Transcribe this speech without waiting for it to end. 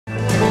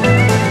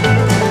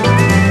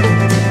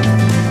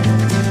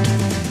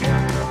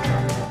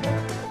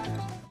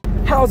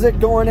How's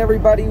it going,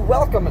 everybody?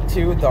 Welcome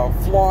to the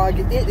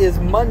vlog. It is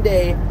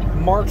Monday,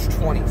 March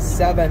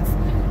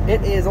 27th.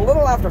 It is a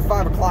little after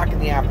 5 o'clock in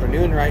the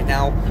afternoon right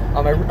now.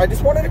 I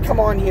just wanted to come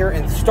on here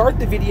and start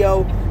the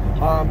video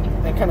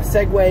and kind of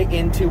segue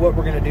into what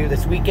we're going to do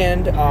this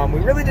weekend. We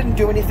really didn't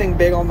do anything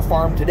big on the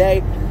farm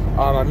today.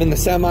 I'm in the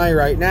semi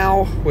right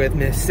now with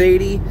Miss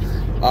Sadie.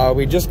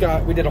 We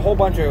did a whole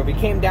bunch of, we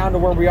came down to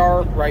where we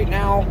are right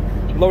now,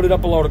 loaded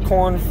up a load of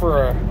corn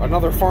for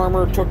another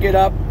farmer, took it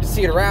up to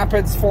Cedar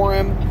Rapids for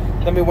him.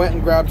 Then we went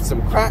and grabbed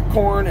some cracked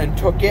corn and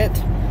took it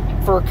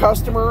for a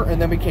customer,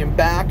 and then we came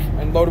back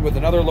and loaded with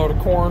another load of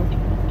corn.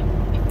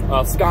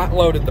 Scott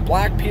loaded the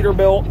black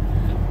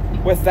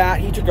Peterbilt with that.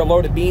 He took a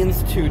load of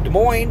beans to Des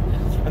Moines,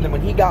 and then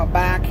when he got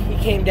back, he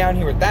came down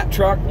here with that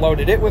truck,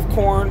 loaded it with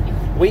corn.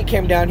 We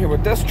came down here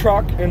with this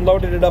truck and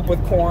loaded it up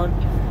with corn.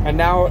 And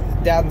now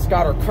Dad and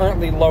Scott are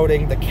currently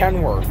loading the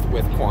Kenworth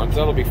with corn. So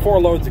it'll be 4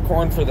 loads of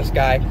corn for this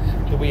guy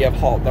that we have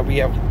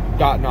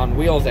gotten on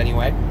wheels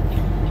anyway.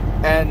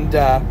 And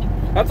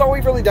that's all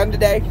we've really done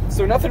today.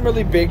 So nothing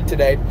really big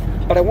today.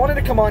 But I wanted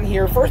to come on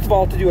here, first of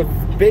all, to do a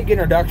big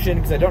introduction,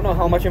 because I don't know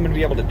how much I'm going to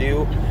be able to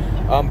do.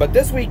 But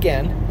this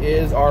weekend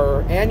is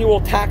our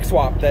annual tack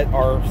swap that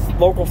our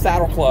local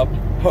saddle club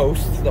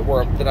hosts that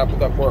we're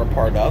a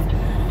part of.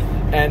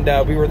 And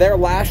we were there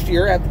last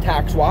year at the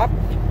tack swap.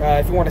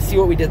 If you want to see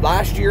what we did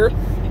last year,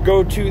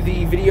 go to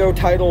the video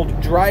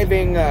titled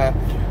Driving,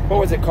 what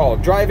was it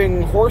called?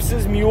 Driving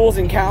Horses, Mules,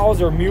 and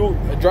Cows, or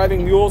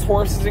Driving Mules,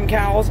 Horses, and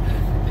Cows.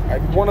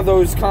 One of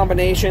those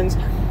combinations.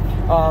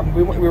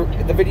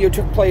 The video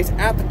took place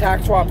at the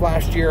tack swap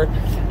last year,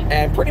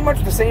 and pretty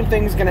much the same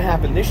thing is going to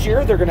happen this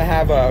year. They're going to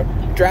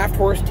have draft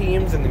horse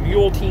teams and the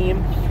mule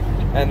team,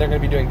 and they're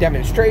going to be doing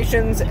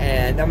demonstrations,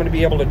 and I'm going to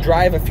be able to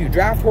drive a few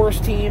draft horse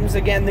teams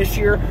again this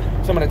year.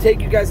 So I'm going to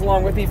take you guys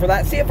along with me for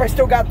that. See if I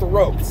still got the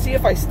ropes. See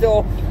if I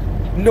still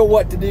know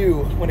what to do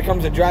when it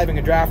comes to driving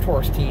a draft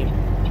horse team.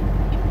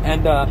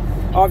 And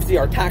obviously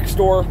our tack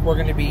store, we're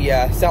going to be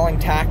selling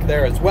tack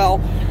there as well.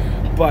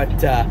 But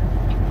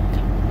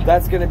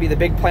that's going to be the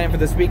big plan for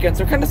this weekend.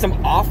 So kind of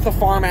some off the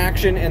farm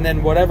action, and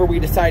then whatever we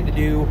decide to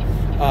do,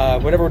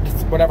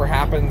 whatever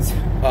happens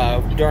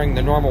during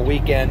the normal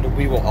weekend,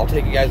 I'll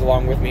take you guys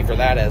along with me for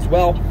that as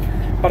well.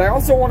 But I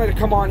also wanted to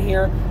come on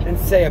here and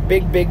say a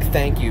big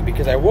thank you,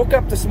 because I woke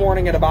up this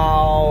morning at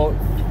about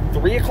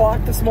 3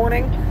 o'clock this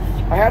morning.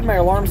 I had my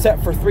alarm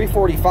set for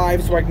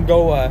 3:45 so I can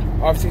go,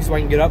 obviously so I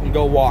can get up and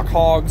go walk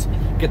hogs,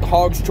 get the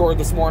hogs chored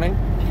this morning.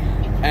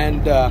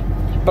 And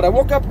but I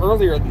woke up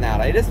earlier than that.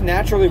 I just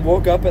naturally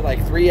woke up at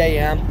like 3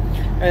 a.m.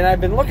 And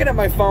I've been looking at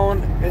my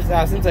phone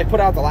since I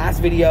put out the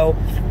last video,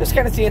 just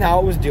kind of seeing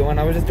how it was doing.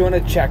 I was just doing a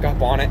checkup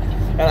on it,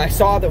 and I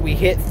saw that we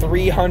hit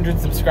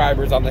 300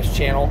 subscribers on this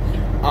channel.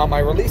 I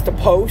released a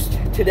post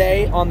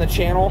today on the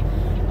channel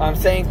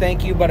saying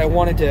thank you, but I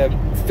wanted to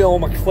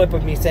film a clip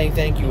of me saying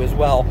thank you as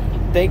well.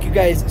 Thank you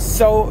guys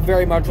so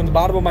very much from the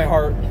bottom of my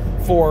heart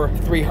for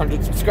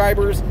 300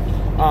 subscribers.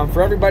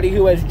 For everybody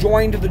who has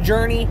joined the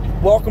journey,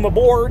 welcome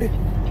aboard.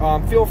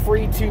 Feel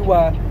free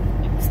to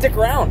stick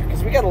around,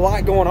 because we got a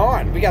lot going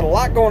on. We got a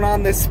lot going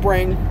on this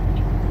spring,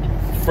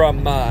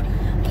 from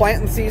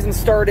planting season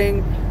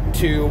starting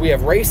to, we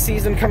have race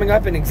season coming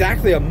up in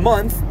exactly a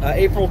month.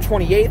 April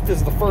 28th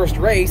is the first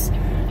race.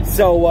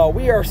 So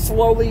we are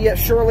slowly yet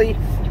surely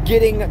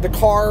getting the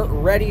car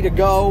ready to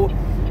go.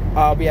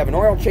 We have an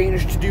oil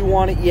change to do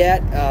on it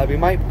yet. We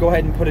might go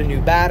ahead and put a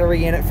new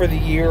battery in it for the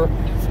year.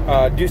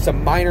 Do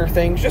some minor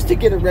things just to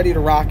get it ready to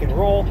rock and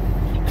roll.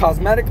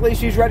 Cosmetically,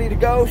 she's ready to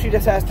go. She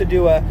just has to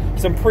do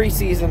some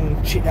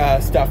pre-season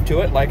stuff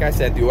to it. Like I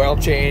said, the oil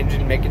change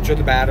and making sure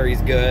the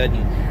battery's good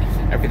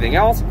and everything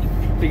else.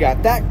 We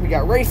got that. We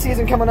got race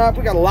season coming up.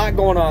 We got a lot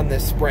going on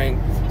this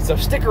spring. So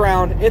stick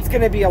around. It's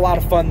going to be a lot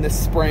of fun this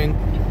spring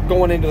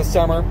going into the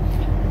summer.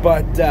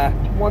 But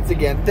once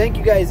again, thank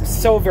you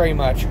guys so very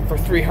much for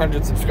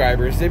 300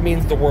 subscribers. It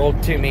means the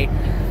world to me.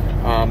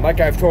 Like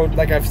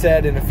I've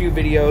said in a few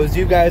videos,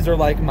 you guys are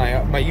like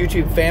my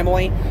YouTube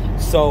family.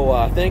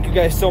 So thank you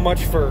guys so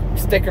much for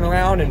sticking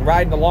around and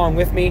riding along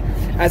with me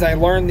as I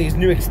learn these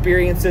new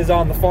experiences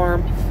on the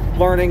farm,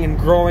 learning and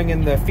growing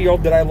in the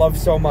field that I love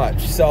so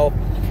much. So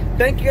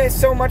thank you guys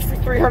so much for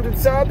 300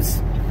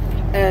 subs.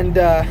 And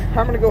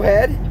I'm going to go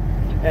ahead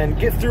and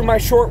get through my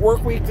short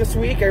work week this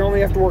week. I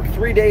only have to work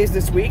 3 days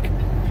this week,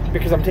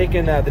 because I'm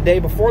taking the day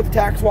before the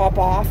tack swap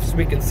off so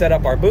we can set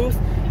up our booth.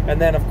 And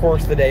then, of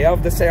course, the day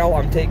of the sale,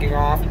 I'm taking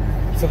off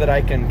so that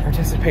I can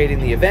participate in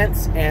the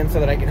events and so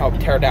that I can help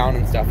tear down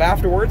and stuff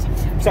afterwards.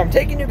 So I'm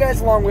taking you guys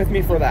along with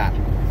me for that.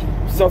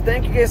 So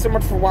thank you guys so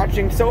much for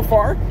watching so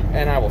far,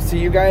 and I will see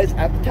you guys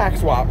at the tack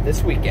swap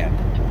this weekend.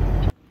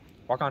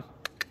 Walk on. Come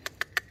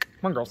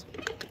on, girls.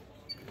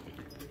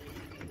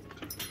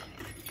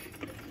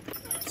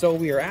 So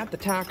we are at the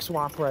tack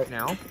swap right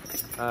now.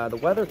 The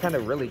weather kind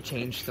of really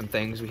changed some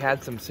things. We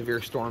had some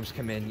severe storms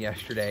come in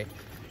yesterday.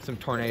 Some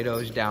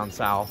tornadoes down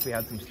south. We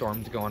had some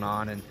storms going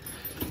on, and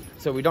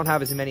so we don't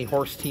have as many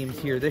horse teams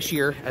here this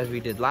year as we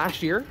did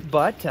last year,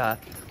 but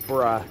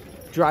we're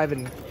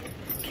driving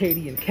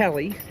Katie and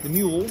Kelly, the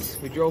mules.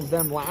 We drove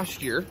them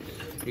last year.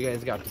 You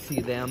guys got to see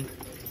them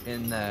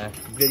in the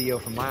video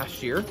from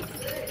last year.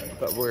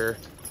 But we're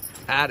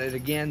at it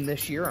again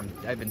this year.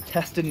 I've been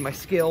testing my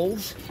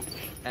skills,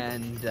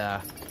 and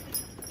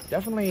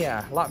definitely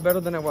a lot better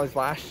than I was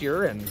last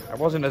year, and I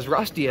wasn't as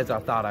rusty as I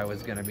thought I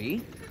was gonna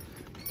be.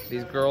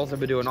 These girls have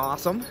been doing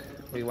awesome.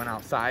 We went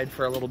outside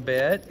for a little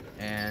bit,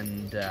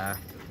 and I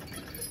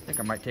think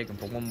I might take them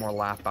for one more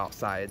lap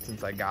outside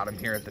since I got them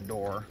here at the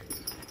door,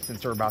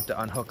 since we're about to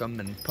unhook them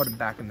and put them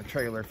back in the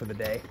trailer for the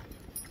day.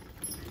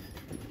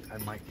 I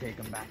might take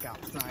them back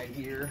outside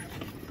here,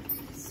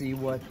 see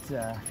what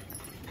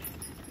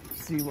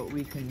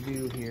we can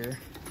do here.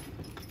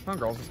 Come on,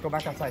 girls, let's go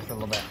back outside for a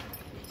little bit.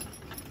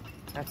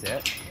 That's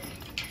it.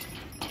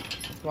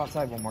 Let's go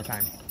outside one more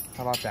time.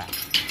 How about that?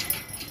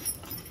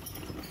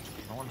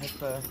 I want to hit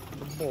the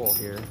bowl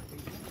here.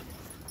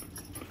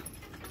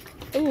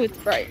 Oh, it's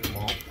bright.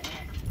 Oh,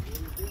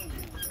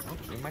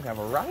 we might have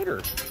a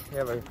rider. We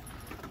have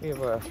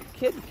a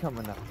kid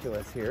coming up to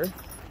us here.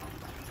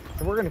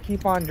 So we're gonna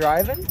keep on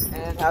driving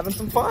and having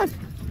some fun.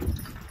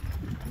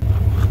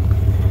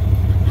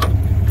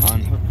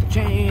 Unhook the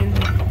chain.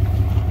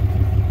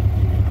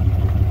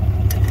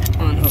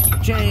 Unhook the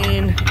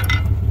chain.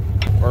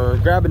 We're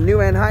grabbing new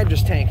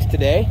anhydrous tanks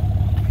today.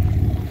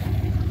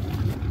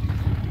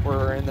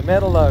 We're in the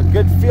middle of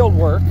good field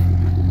work.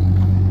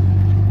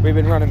 We've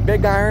been running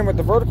big iron with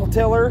the vertical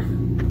tiller.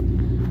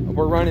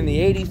 We're running the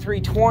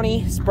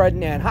 8320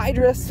 spreading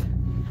anhydrous,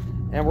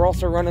 and we're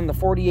also running the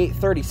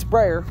 4830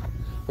 sprayer.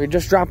 We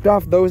just dropped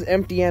off those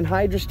empty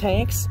anhydrous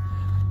tanks.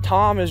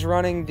 Tom is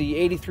running the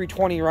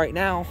 8320 right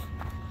now,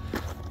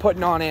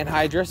 putting on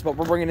anhydrous, but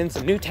we're bringing in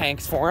some new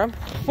tanks for him.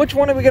 Which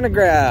one are we gonna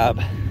grab?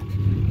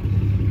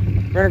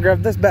 We're gonna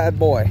grab this bad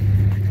boy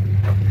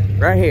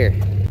right here.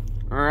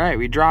 All right,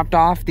 we dropped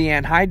off the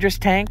anhydrous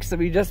tanks that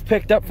we just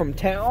picked up from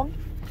town.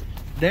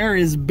 There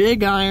is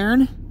big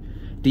iron,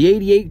 the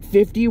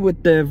 8850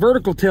 with the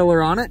vertical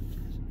tiller on it.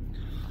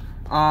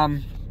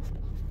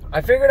 I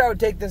figured I would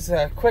take this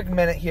a quick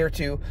minute here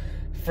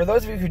for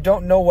those of you who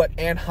don't know what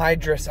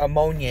anhydrous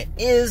ammonia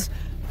is,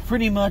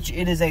 pretty much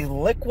it is a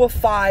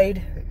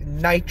liquefied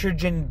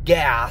nitrogen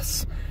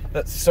gas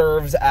that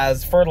serves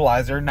as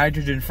fertilizer,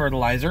 nitrogen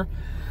fertilizer.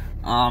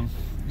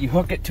 You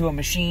hook it to a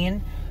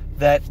machine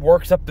that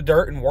works up the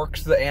dirt and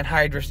works the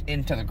anhydrous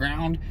into the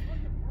ground,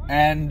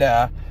 and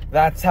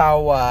that's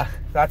how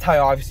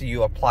obviously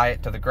you apply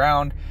it to the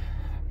ground.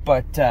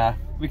 But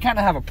we kind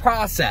of have a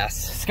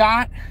process.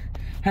 Scott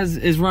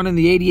is running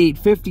the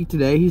 8850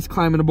 today. He's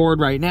climbing aboard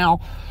right now.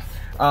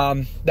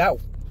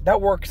 That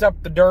works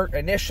up the dirt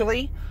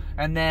initially,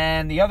 and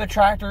then the other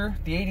tractor,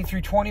 the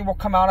 8320, will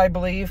come out, I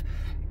believe,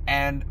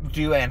 and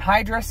do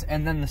anhydrous,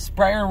 and then the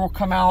sprayer will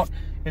come out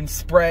and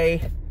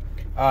spray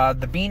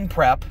the bean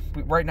prep.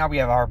 Right now we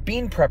have our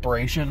bean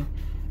preparation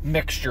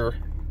mixture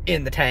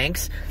in the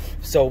tanks,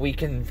 so we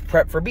can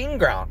prep for bean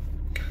ground.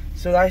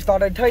 So I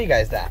thought I'd tell you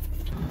guys that.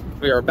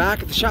 We are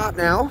back at the shop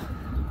now,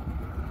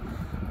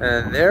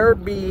 and there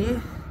be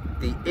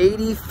the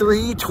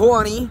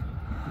 8320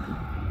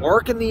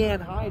 working the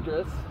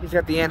anhydrous. He's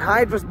got the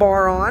anhydrous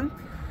bar on,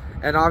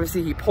 and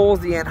obviously he pulls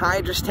the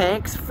anhydrous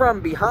tanks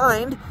from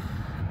behind,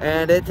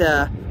 and it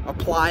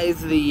applies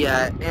the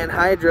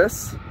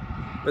anhydrous.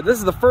 But this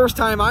is the first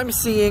time I'm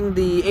seeing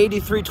the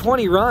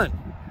 8320 run.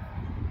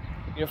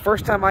 You know,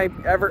 first time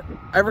ever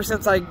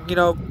since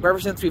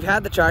we've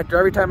had the tractor,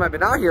 every time I've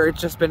been out here,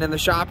 it's just been in the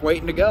shop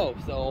waiting to go.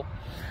 So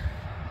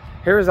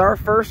here's our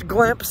first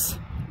glimpse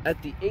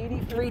at the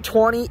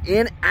 8320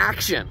 in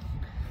action,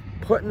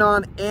 putting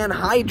on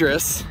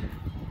anhydrous,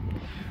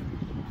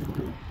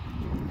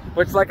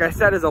 which, like I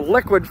said, is a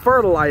liquid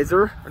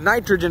fertilizer, a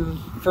nitrogen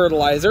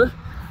fertilizer.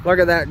 Look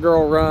at that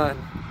girl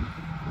run.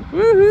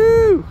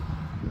 Woohoo!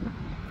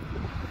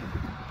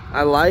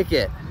 I like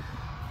it.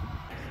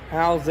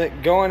 How's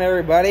it going,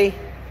 everybody?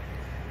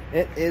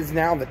 It is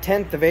now the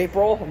 10th of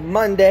April,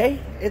 Monday.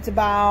 It's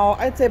about,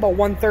 I'd say about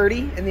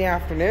 1:30 in the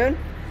afternoon.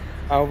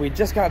 We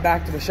just got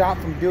back to the shop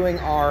from doing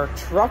our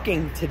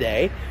trucking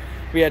today.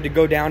 We had to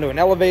go down to an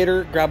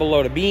elevator, grab a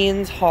load of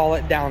beans, haul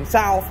it down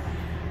south,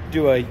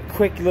 do a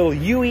quick little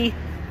UE,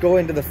 go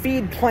into the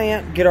feed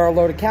plant, get our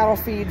load of cattle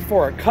feed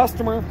for a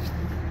customer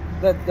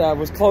that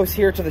was close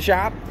here to the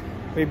shop.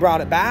 We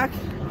brought it back.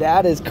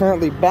 Dad is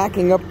currently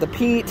backing up the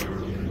peat,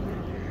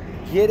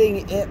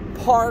 getting it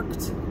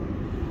parked.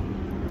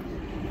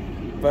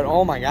 But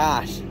oh my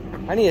gosh,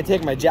 I need to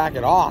take my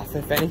jacket off,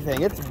 if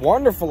anything. It's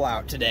wonderful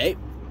out today.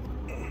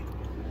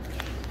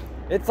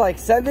 It's like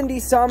 70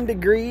 some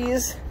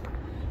degrees.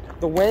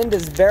 The wind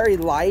is very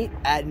light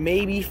at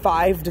maybe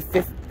 5 to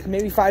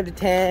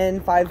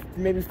 10,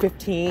 maybe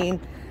 15.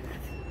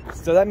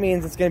 So that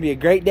means it's gonna be a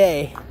great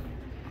day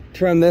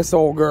to run this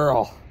old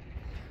girl.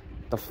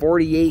 The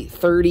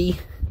 4830,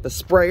 the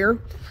sprayer.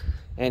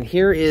 And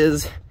here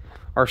is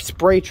our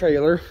spray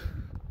trailer.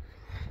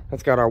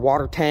 That's got our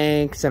water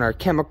tanks and our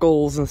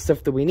chemicals and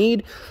stuff that we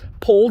need,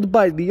 pulled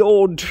by the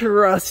old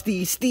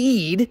trusty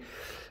steed.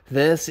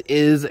 This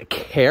is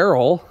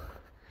Carol.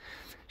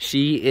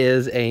 She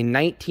is a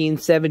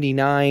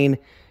 1979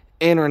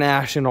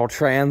 International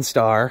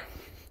Transstar.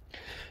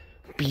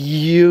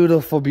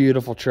 Beautiful,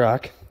 beautiful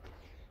truck.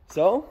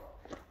 So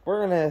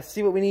we're gonna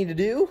see what we need to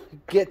do,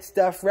 get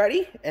stuff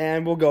ready,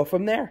 and we'll go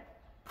from there.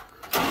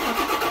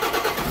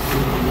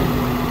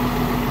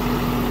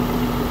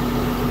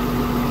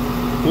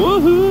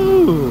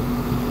 Woohoo!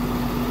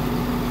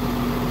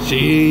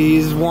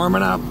 She's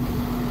warming up.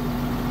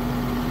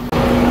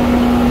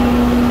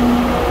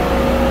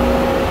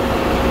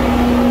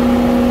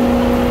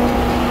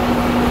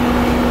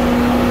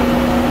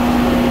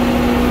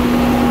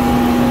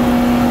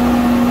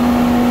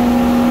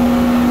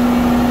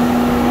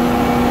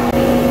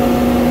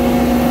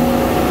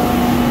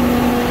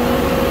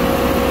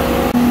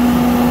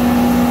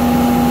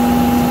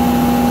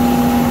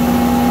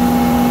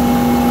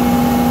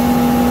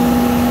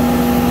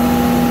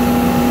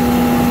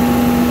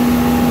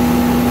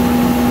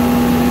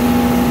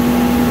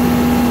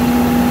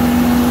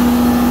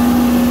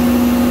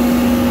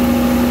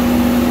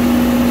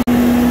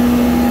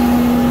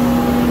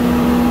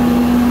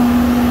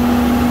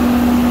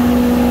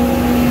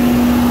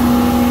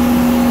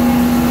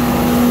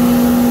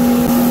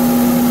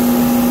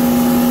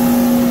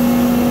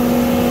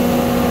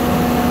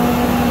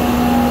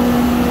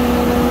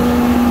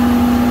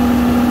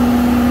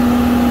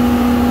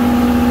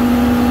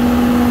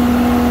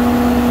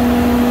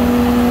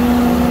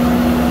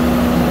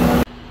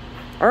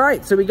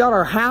 Alright, so we got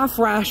our half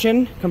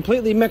ration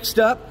completely mixed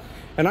up,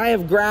 and I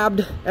have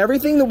grabbed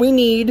everything that we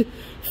need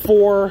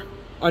for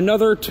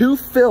another 2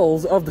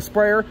 fills of the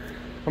sprayer,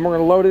 and we're going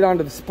to load it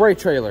onto the spray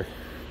trailer.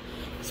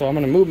 So I'm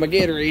going to move my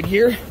Gatorade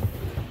here,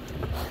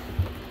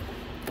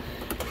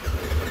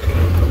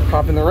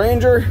 hop in the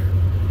Ranger,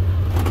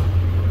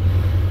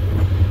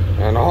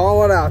 and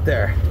haul it out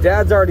there.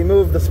 Dad's already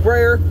moved the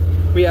sprayer.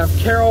 We have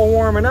Carol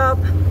warming up,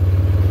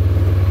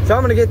 so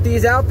I'm going to get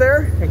these out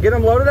there and get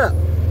them loaded up.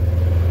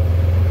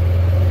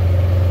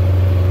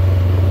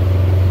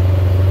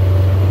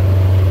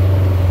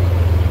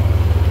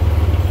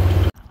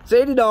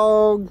 Sadie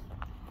dog,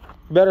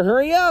 better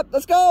hurry up.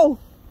 Let's go.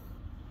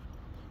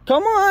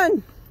 Come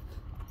on.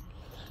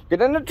 Get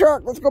in the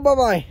truck. Let's go.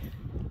 Bye-bye.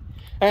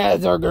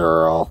 That's our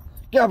girl.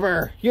 Get up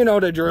her. You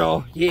know the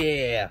drill.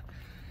 Yeah.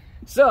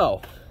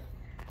 So,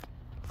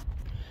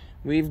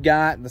 we've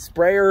got the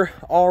sprayer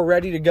all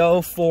ready to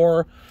go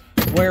for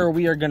where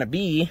we are going to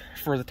be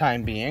for the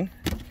time being.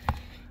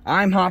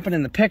 I'm hopping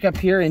in the pickup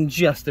here in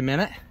just a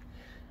minute.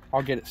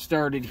 I'll get it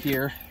started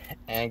here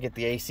and get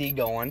the AC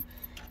going.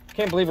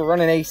 Can't believe we're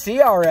running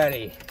AC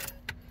already.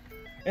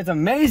 It's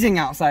amazing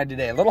outside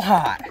today, a little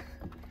hot.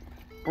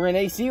 We're in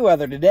AC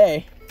weather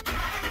today.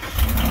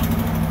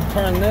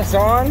 Turn this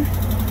on.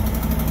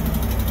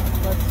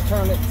 Let's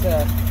turn it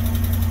to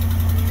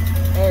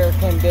air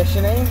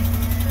conditioning.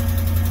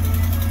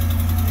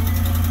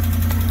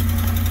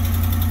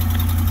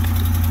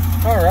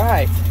 All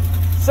right,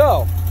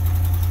 so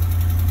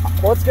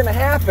what's gonna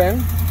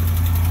happen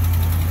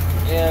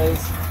is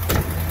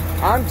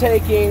I'm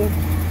taking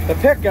the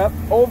pickup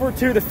over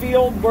to the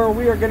field where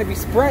we are going to be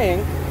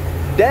spraying.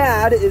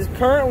 Dad is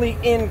currently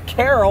in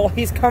Carroll.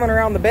 He's coming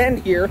around the bend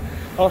here.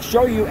 I'll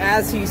show you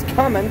as he's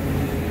coming.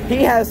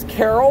 He has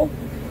Carroll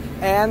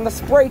and the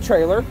spray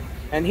trailer,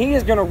 and he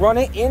is going to run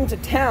it into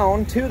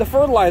town to the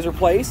fertilizer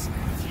place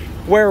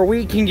where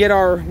we can get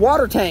our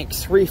water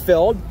tanks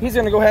refilled. He's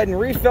going to go ahead and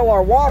refill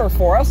our water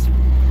for us.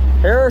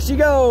 Here she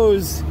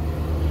goes.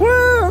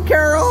 Woo,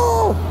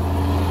 Carroll!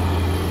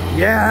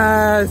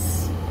 Yes!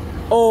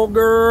 Oh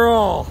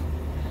girl.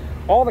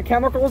 All the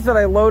chemicals that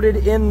I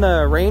loaded in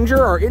the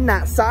Ranger are in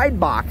that side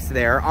box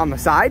there on the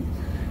side,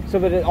 so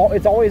that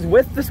it's always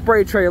with the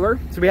spray trailer.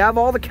 So we have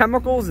all the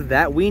chemicals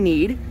that we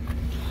need.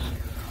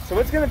 So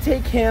it's gonna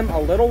take him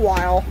a little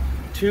while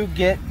to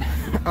get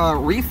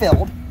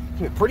refilled.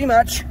 Pretty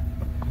much,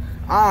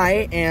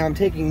 I am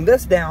taking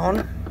this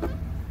down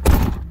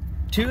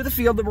to the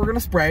field that we're gonna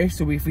spray.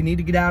 So if we need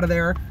to get out of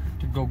there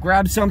to go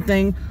grab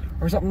something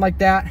or something like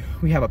that,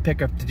 we have a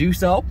pickup to do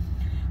so.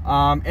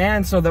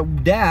 And so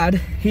that Dad,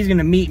 he's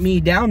gonna meet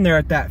me down there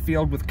at that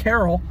field with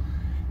Carol,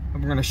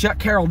 and we're gonna shut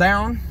Carol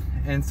down,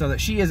 and so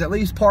that she is at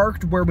least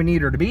parked where we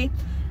need her to be.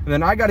 And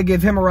then I got to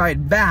give him a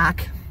ride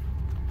back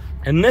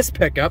in this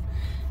pickup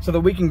so that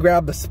we can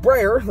grab the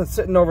sprayer that's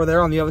sitting over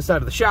there on the other side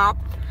of the shop.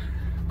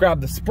 Grab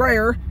the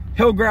sprayer,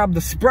 he'll grab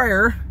the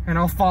sprayer, and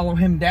I'll follow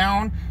him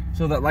down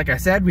so that, like I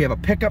said, we have a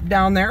pickup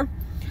down there,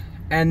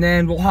 and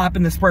then we'll hop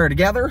in the sprayer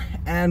together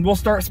and we'll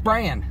start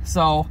spraying.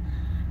 So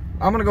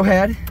I'm gonna go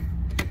ahead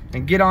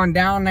and get on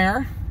down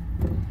there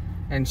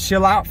and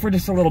chill out for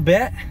just a little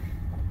bit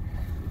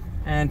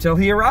until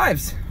he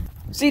arrives.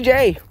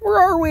 CJ, where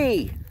are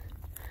we?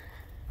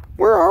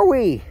 Where are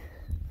we?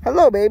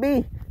 Hello,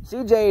 baby.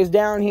 CJ is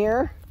down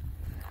here.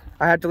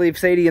 I have to leave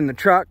Sadie in the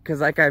truck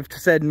because, like I've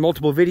said in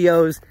multiple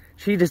videos,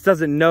 she just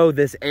doesn't know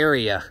this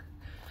area.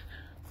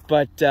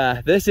 But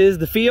this is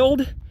the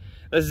field.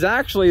 This is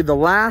actually the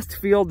last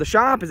field. The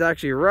shop is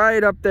actually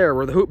right up there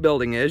where the hoop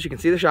building is. You can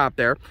see the shop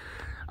there.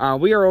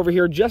 We are over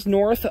here just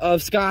north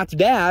of Scott's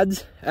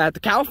dad's at the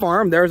cow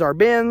farm. There's our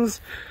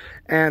bins,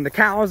 and the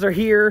cows are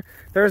here.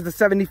 There's the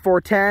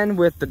 7410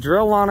 with the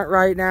drill on it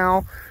right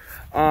now.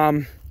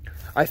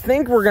 I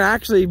think we're gonna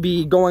actually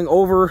be going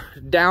over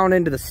down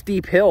into the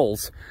steep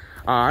hills.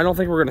 I don't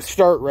think we're gonna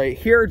start right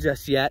here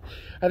just yet.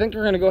 I think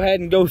we're gonna go ahead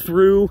and go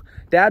through.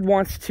 Dad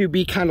wants to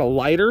be kind of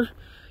lighter.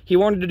 He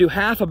wanted to do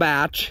half a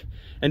batch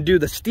and do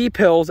the steep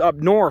hills up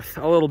north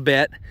a little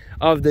bit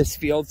of this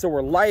field, so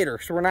we're lighter,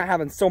 so we're not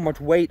having so much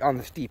weight on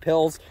the steep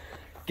hills.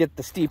 Get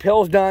the steep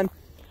hills done,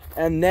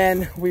 and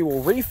then we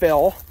will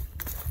refill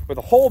with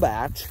a whole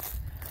batch,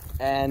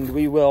 and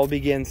we will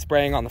begin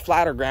spraying on the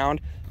flatter ground.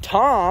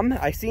 Tom,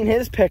 I seen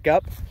his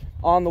pickup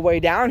on the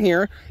way down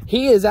here.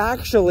 He is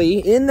actually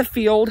in the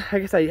field. I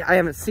guess I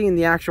haven't seen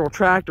the actual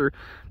tractor,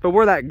 but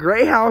where that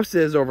gray house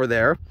is over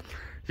there,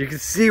 you can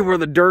see where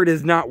the dirt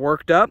is not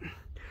worked up.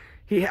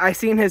 I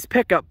seen his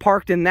pickup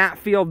parked in that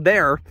field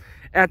there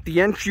at the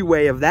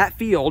entryway of that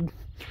field.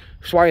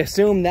 So I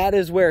assume that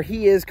is where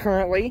he is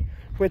currently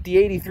with the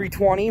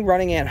 8320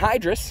 running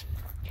anhydrous.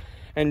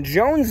 And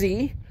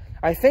Jonesy,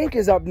 I think,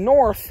 is up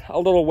north a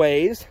little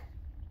ways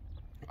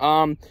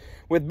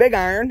with Big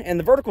Iron and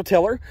the vertical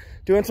tiller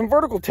doing some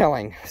vertical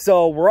tilling.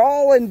 So we're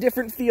all in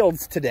different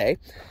fields today.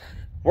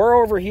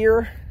 We're over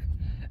here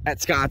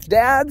at Scott's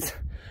dad's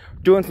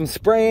doing some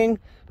spraying.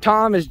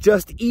 Tom is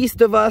just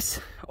east of us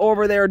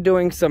over there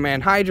doing some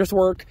anhydrous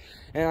work,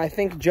 and I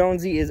think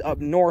Jonesy is up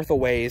north a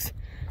ways.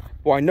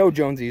 Well, I know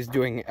Jonesy is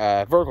doing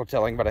vertical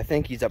tilling, but I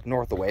think he's up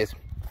north a ways.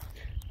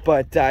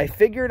 But I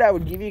figured I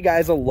would give you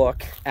guys a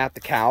look at the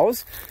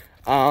cows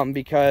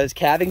because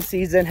calving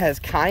season has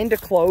kind of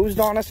closed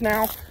on us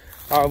now.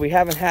 We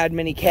haven't had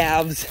many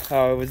calves.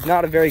 It was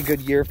not a very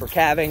good year for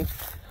calving.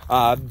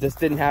 This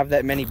didn't have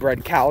that many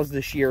bred cows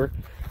this year.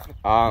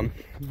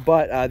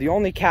 But the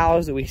only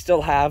cows that we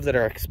still have that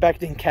are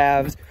expecting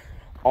calves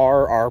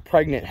are our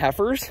pregnant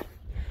heifers.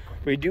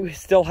 We do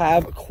still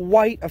have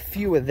quite a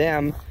few of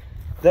them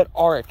that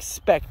are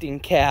expecting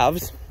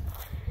calves.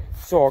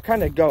 So I'll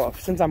kind of go,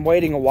 since I'm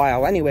waiting a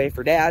while anyway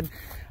for Dad,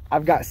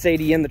 I've got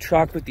Sadie in the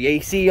truck with the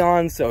AC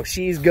on, so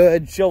she's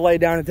good. She'll lay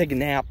down and take a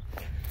nap.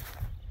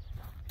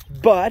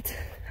 But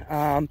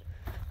I'm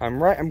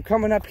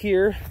coming up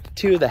here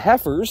to the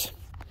heifers.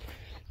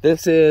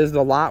 This is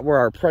the lot where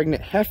our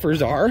pregnant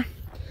heifers are.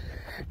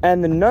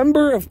 And the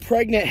number of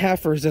pregnant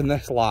heifers in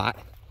this lot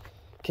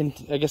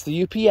I guess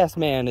the UPS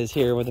man is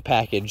here with a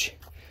package.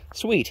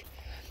 Sweet.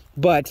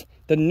 But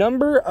the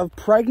number of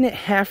pregnant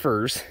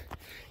heifers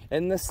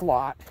in this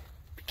lot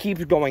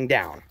keeps going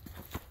down.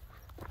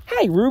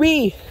 Hi,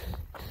 Ruby.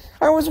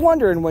 I was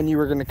wondering when you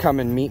were going to come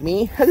and meet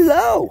me.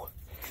 Hello.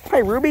 Hi,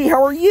 Ruby.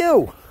 How are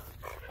you?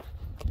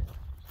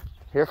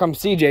 Here comes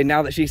CJ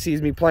now that she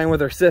sees me playing with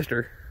her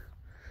sister.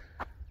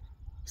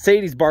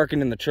 Sadie's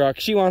barking in the truck.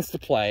 She wants to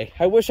play.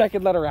 I wish I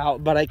could let her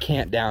out, but I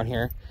can't down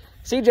here.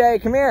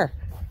 CJ, come here.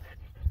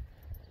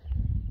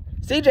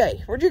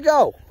 CJ, where'd you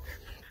go?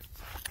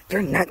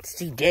 You're nuts,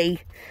 CJ.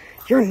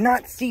 You're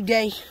nuts,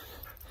 CJ.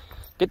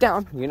 Get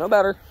down. You know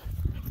better.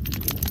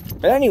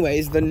 But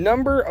anyways, the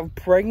number of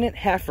pregnant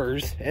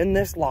heifers in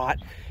this lot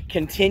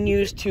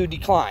continues to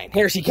decline.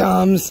 Here she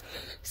comes.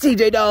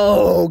 CJ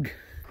dog.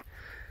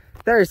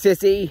 There's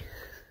Sissy.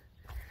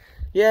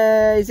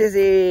 Yay,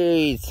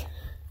 sissies.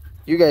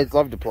 You guys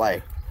love to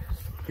play.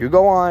 You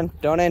go on.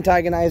 Don't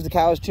antagonize the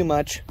cows too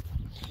much.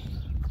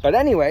 But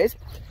anyways,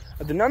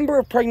 the number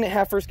of pregnant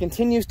heifers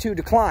continues to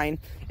decline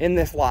in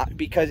this lot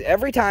because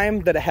every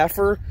time that a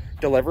heifer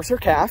delivers her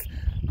calf,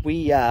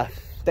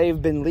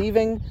 they've been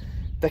leaving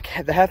the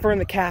heifer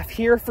and the calf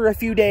here for a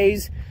few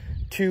days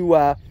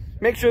to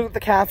make sure that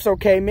the calf's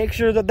okay, make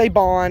sure that they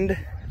bond,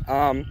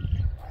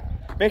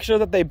 make sure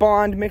that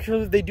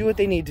they do what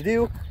they need to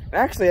do. And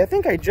actually, I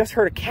think I just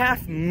heard a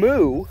calf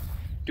moo.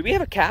 Do we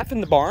have a calf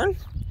in the barn?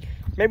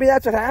 Maybe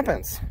that's what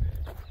happens.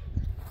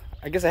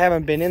 I guess I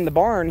haven't been in the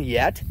barn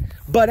yet.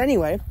 But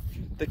anyway,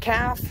 the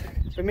calf,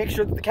 we make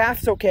sure that the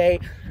calf's okay.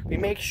 We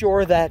make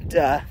sure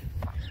that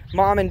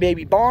mom and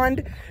baby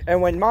bond.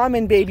 And when mom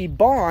and baby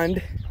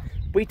bond,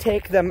 we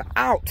take them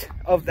out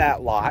of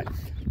that lot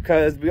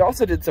because we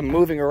also did some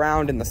moving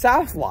around in the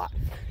south lot.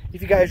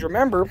 If you guys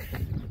remember,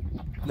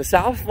 the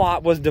south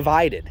lot was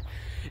divided.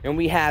 And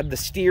we had the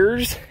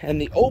steers and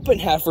the open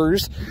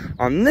heifers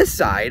on this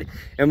side,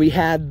 and we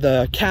had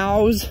the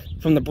cows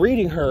from the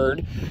breeding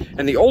herd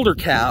and the older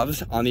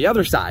calves on the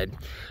other side.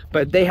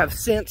 But they have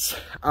since,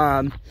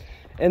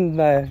 in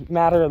the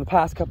matter of the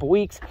past couple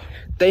weeks,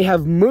 they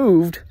have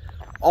moved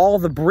all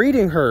the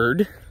breeding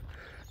herd.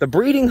 The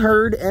breeding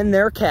herd and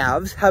their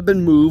calves have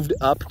been moved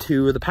up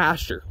to the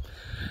pasture.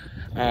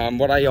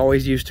 What I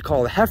always used to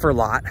call the heifer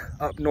lot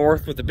up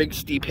north with the big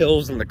steep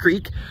hills and the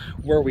creek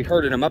where we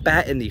herded them up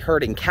at in the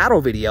herding cattle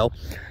video.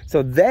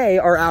 So they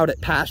are out at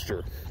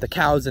pasture, the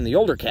cows and the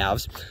older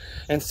calves.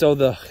 And so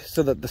the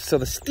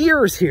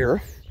steers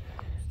here,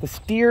 the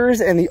steers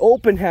and the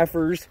open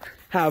heifers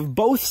have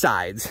both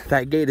sides.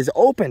 That gate is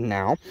open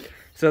now.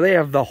 So they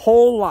have the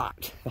whole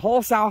lot, the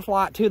whole south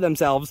lot to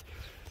themselves.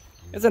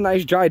 It's a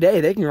nice dry day.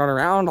 They can run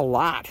around a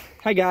lot.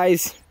 Hi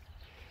guys.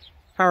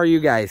 How are you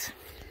guys?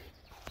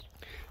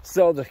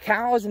 So the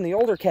cows and the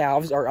older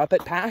calves are up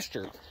at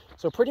pasture.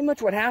 So pretty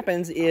much what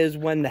happens is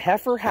when the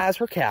heifer has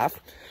her calf,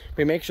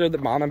 we make sure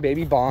that mom and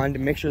baby bond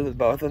and make sure that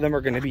both of them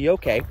are going to be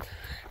okay.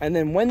 And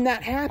then when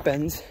that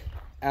happens,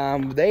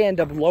 they end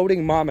up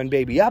loading mom and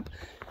baby up,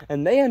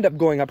 and they end up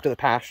going up to the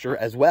pasture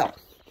as well.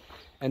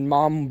 And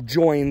mom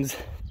joins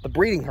the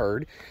breeding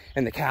herd,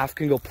 and the calf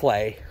can go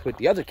play with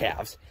the other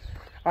calves.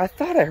 I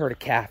thought I heard a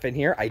calf in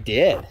here. I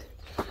did.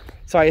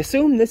 So I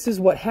assume this is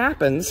what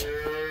happens.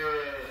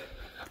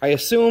 I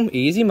assume,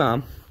 easy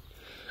mom.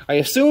 I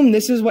assume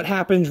this is what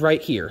happens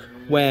right here.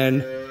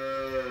 When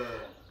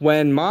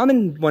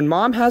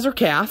mom has her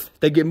calf,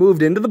 they get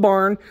moved into the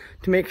barn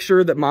to make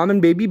sure that mom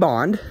and baby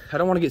bond. I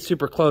don't want to get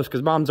super close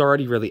because mom's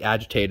already really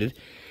agitated.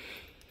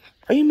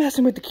 Are you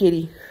messing with the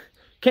kitty?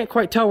 Can't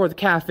quite tell where the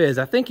calf is.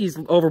 I think he's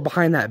over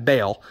behind that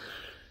bale.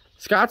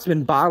 Scott's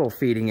been bottle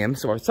feeding him,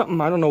 so it's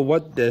something, I don't know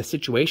what the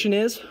situation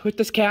is with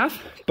this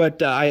calf,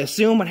 but I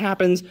assume what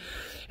happens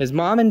is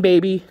mom and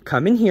baby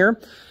come in here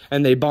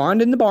and they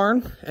bond in the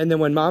barn, and then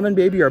when mom and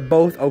baby are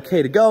both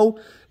okay to go,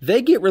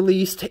 they get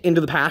released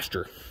into the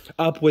pasture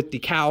up with the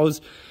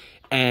cows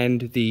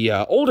and the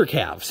older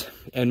calves,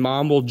 and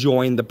mom will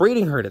join the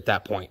breeding herd at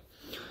that point.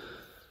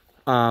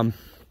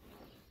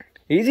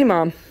 Easy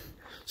mom.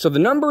 So the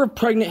number of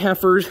pregnant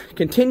heifers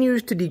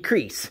continues to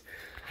decrease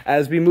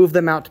as we move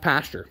them out to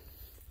pasture.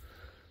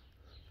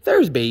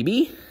 There's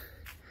baby.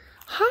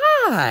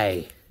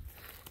 Hi.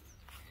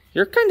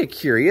 You're kind of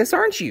curious,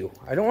 aren't you?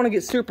 I don't want to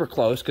get super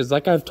close because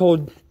like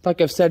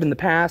I've said in the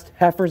past,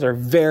 heifers are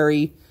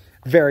very,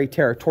 very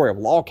territorial.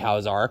 Well, all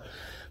cows are,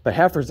 but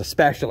heifers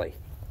especially.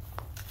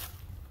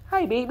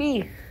 Hi,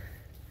 baby.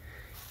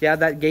 Yeah,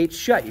 that gate's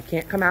shut. You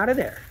can't come out of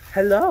there.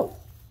 Hello.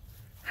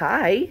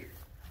 Hi.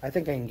 I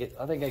think I can get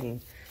a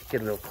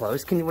little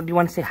close. Do you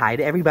want to say hi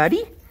to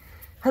everybody?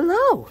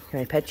 Hello. Can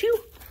I pet you?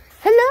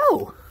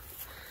 Hello.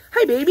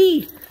 Hi,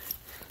 baby.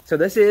 So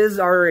this is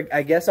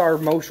I guess our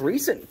most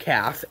recent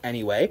calf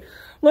anyway.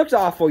 Looks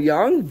awful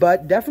young,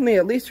 but definitely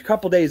at least a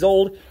couple days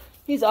old.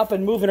 He's up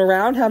and moving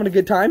around, having a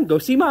good time. Go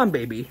see mom,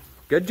 baby.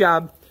 Good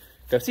job.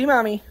 Go see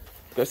mommy.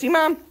 Go see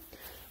mom.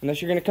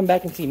 Unless you're going to come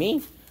back and see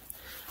me.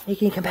 You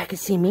can come back and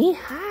see me?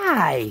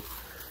 Hi.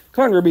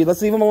 Come on, Ruby.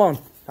 Let's leave him alone.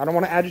 I don't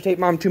want to agitate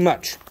mom too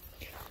much.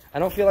 I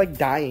don't feel like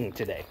dying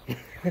today.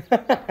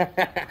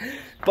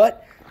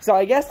 But, so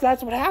I guess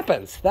that's what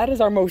happens. That is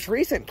our most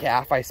recent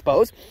calf, I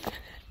suppose.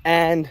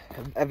 And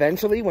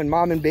eventually, when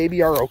mom and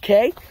baby are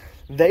okay,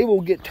 they will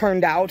get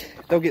turned out.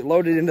 They'll get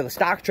loaded into the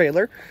stock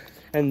trailer,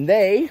 and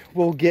they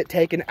will get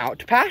taken out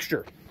to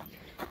pasture.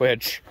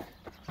 Which,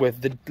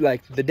 with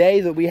the day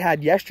that we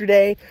had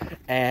yesterday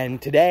and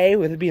today,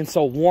 with it being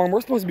so warm, we're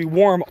supposed to be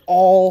warm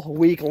all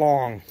week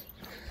long.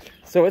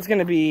 So it's going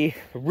to be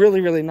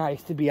really, really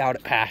nice to be out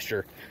at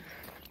pasture.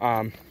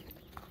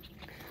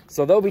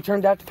 So they'll be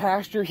turned out to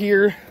pasture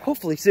here,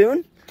 hopefully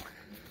soon.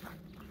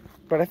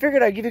 But I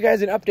figured I'd give you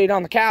guys an update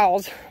on the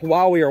cows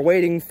while we are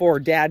waiting for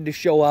Dad to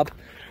show up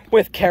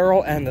with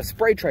Carol and the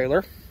spray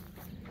trailer,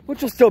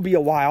 which will still be a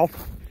while.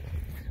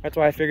 That's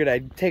why I figured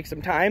I'd take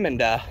some time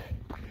and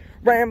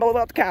ramble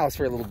about the cows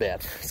for a little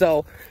bit.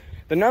 So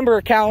the number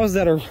of cows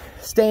that are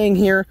staying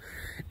here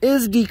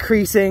is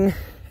decreasing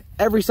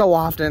every so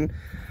often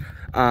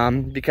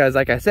because,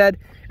 like I said,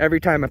 every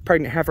time a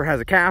pregnant heifer has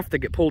a calf, they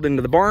get pulled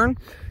into the barn.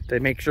 They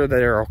make sure that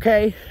they're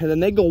okay, and then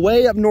they go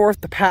way up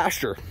north to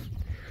pasture.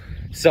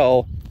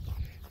 So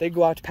they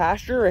go out to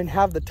pasture and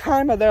have the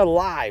time of their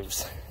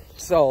lives.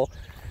 So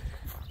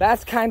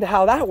that's kind of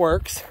how that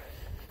works.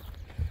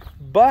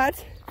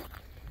 But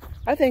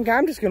I think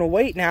I'm just going to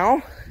wait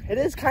now. It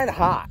is kind of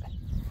hot.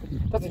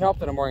 Doesn't help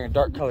that I'm wearing a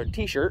dark colored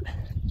t-shirt,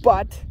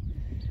 but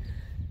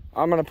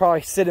I'm going to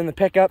probably sit in the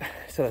pickup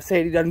so that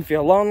Sadie doesn't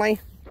feel lonely.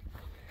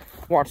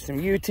 Watch some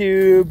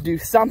YouTube, do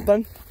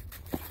something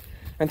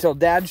until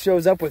Dad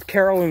shows up with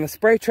Carol in the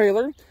spray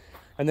trailer.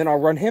 And then I'll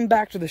run him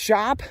back to the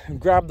shop and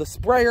grab the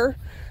sprayer.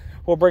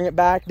 We'll bring it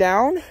back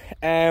down.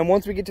 And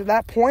once we get to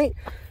that point,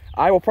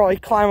 I will probably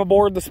climb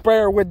aboard the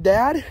sprayer with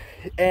Dad.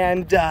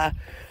 And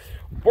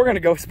we're going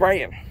to go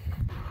spraying.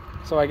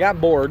 So I got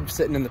bored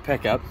sitting in the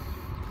pickup.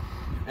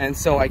 And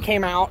so I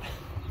came out,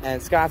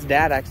 and Scott's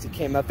dad actually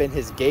came up in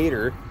his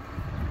gator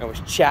and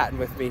was chatting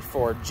with me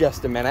for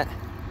just a minute.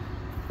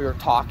 We were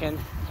talking,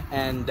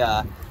 and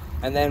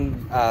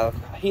then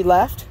he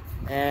left.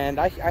 And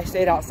I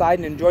stayed outside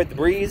and enjoyed the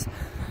breeze.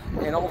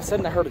 And all of a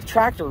sudden I heard a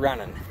tractor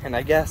running. And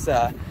I guess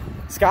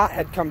Scott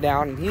had come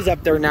down, and he's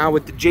up there now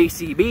with the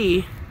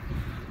JCB.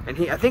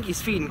 And I think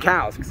he's feeding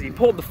cows because he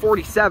pulled the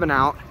 47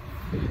 out.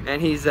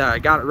 And he's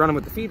got it running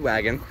with the feed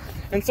wagon.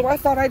 And so I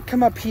thought I'd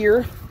come up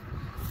here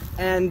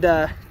and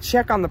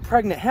check on the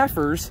pregnant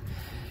heifers.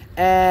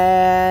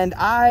 And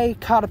I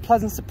caught a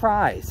pleasant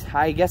surprise.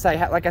 I guess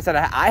like I said,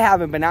 I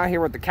haven't been out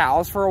here with the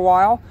cows for a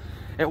while.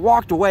 It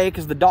walked away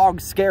because the dog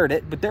scared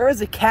it, but there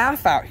is a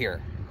calf out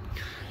here.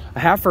 A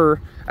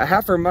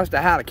heifer must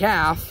have had a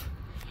calf,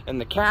 and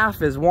the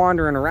calf is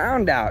wandering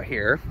around out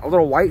here. A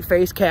little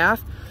white-faced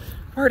calf.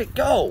 Where'd it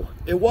go?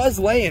 It was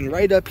laying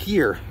right up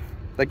here,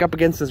 like up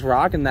against this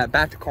rock in that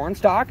back to corn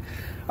stalk.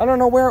 I don't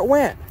know where it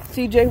went.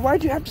 CJ,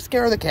 why'd you have to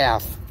scare the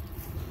calf?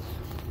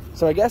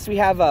 So I guess we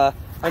have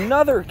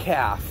another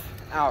calf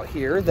out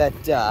here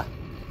that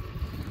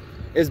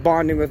is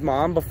bonding with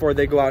mom before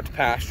they go out to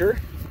pasture.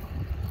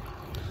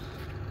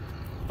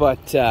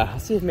 But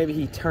let's see if maybe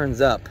he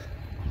turns up.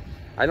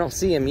 I don't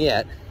see him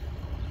yet.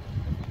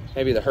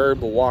 Maybe the herd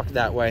will walk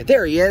that way.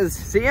 There he is.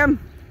 See him?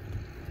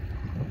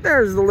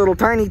 There's the little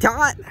tiny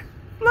tot.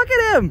 Look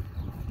at him.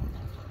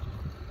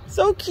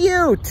 So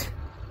cute.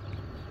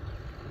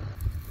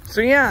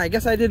 So yeah, I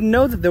guess I didn't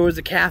know that there was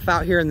a calf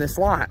out here in this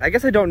lot. I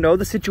guess I don't know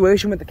the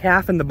situation with the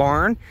calf in the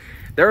barn.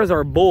 There's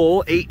our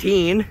bull,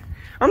 18.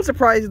 I'm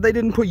surprised they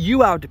didn't put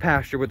you out to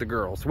pasture with the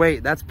girls.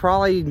 Wait, that's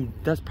probably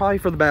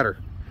for the better.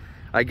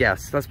 I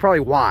guess. That's probably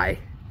why.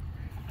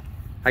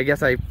 I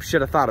guess I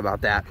should have thought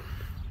about that.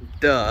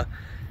 Duh.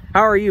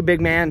 How are you,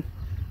 big man?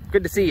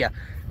 Good to see you.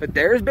 But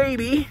there's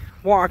baby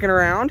walking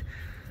around.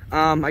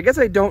 I guess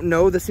I don't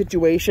know the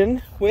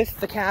situation with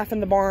the calf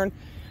in the barn.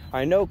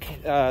 I know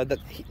that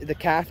the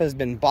calf has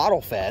been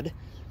bottle fed.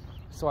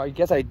 So I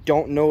guess I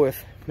don't know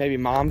if maybe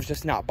mom's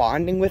just not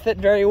bonding with it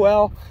very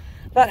well.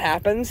 That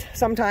happens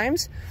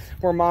sometimes,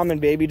 where mom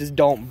and baby just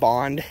don't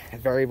bond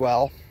very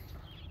well.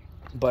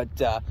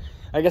 But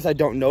I guess I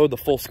don't know the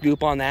full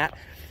scoop on that.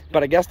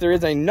 But I guess there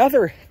is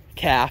another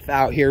calf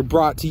out here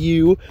brought to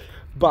you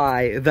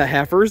by the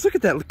heifers. Look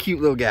at that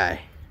cute little guy.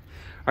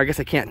 I guess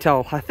I can't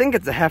tell. I think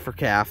it's a heifer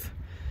calf.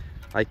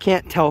 I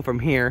can't tell from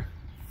here.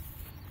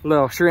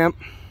 Little shrimp.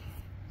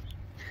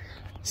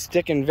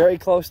 Sticking very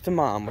close to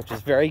mom, which is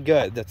very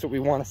good. That's what we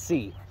want to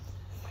see.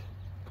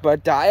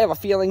 But I have a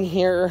feeling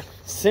here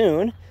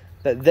soon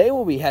that they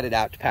will be headed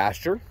out to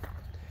pasture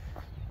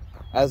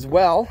as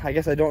well. I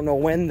guess I don't know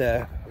when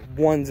the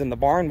ones in the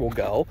barn will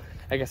go.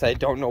 I guess I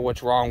don't know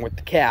what's wrong with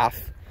the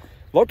calf.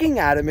 Looking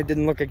at him, it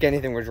didn't look like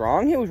anything was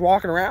wrong. He was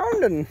walking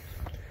around and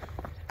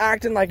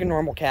acting like a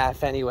normal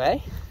calf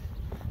anyway.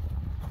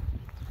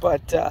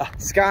 But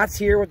Scott's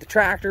here with the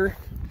tractor.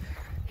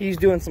 He's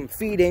doing some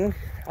feeding,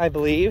 I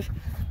believe.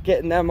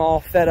 Getting them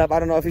all fed up. I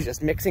don't know if he's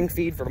just mixing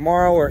feed for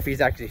tomorrow or if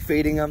he's actually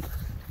feeding them.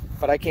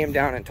 But I came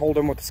down and told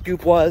him what the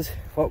scoop was,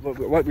 what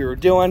we were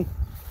doing.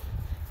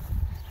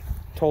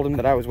 Told him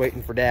that I was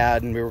waiting for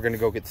Dad and we were going to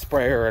go get the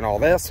sprayer and all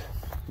this.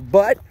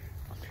 But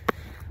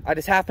I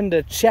just happened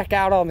to check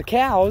out on the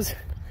cows,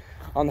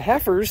 on the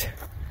heifers,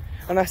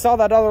 and I saw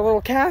that other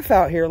little calf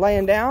out here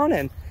laying down,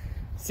 and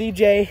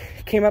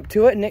CJ came up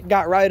to it and Nick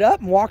got right up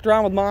and walked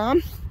around with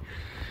mom.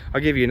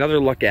 I'll give you another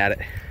look at it.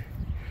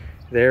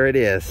 There it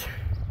is.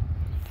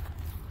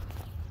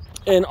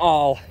 In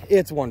all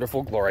its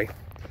wonderful glory.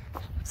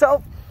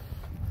 So,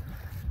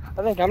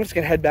 I think I'm just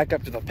gonna head back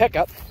up to the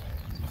pickup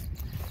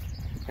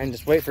and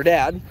just wait for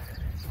Dad.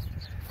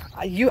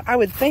 I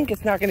would think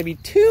it's not gonna be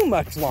too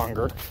much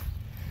longer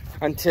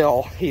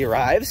until he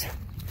arrives,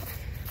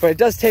 but it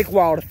does take a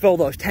while to fill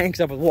those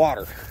tanks up with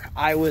water.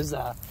 I was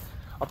a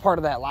part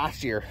of that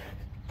last year,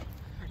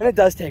 and it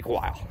does take a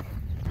while.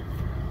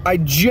 I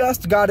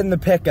just got in the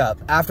pickup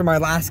after my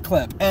last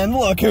clip, and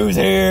look who's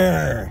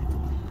here!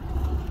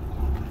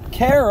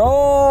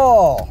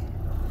 Carol!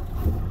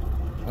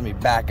 Let me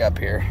back up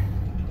here.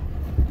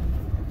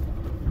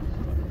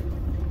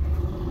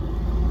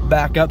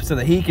 Back up so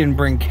that he can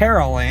bring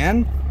Carol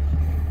in.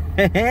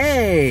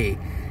 Hey!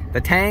 The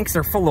tanks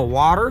are full of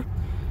water.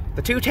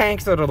 The two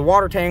tanks that are the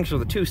water tanks are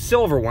the two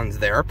silver ones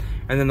there.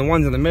 And then the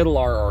ones in the middle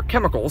are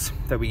chemicals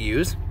that we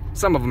use.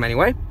 Some of them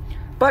anyway.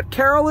 But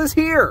Carol is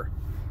here.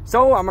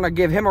 So I'm gonna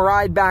give him a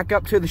ride back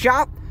up to the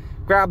shop,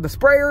 grab the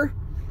sprayer,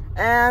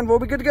 and we'll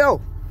be good to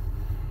go.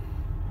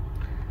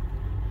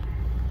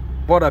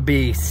 What a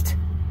beast.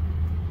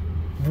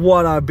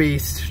 What a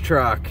beast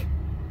truck.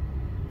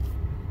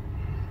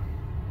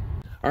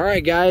 All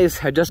right, guys,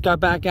 I just got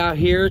back out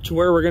here to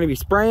where we're gonna be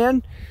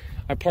spraying.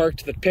 I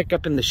parked the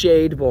pickup in the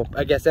shade. Well,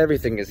 I guess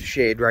everything is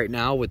shade right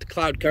now with the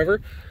cloud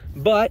cover,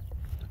 but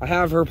I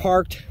have her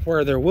parked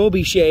where there will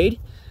be shade,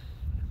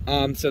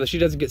 so that she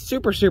doesn't get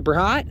super, super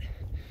hot.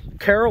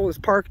 Carol is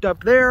parked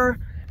up there,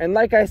 and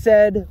like I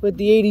said, with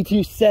the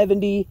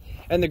 8270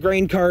 and the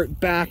grain cart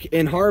back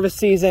in harvest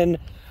season,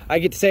 I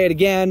get to say it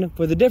again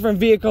with a different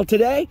vehicle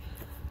today.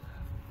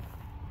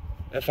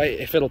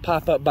 If it'll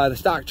pop up by the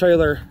stock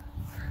trailer,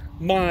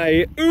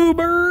 my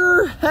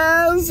Uber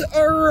has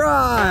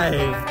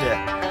arrived.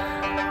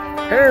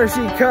 Here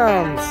she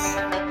comes.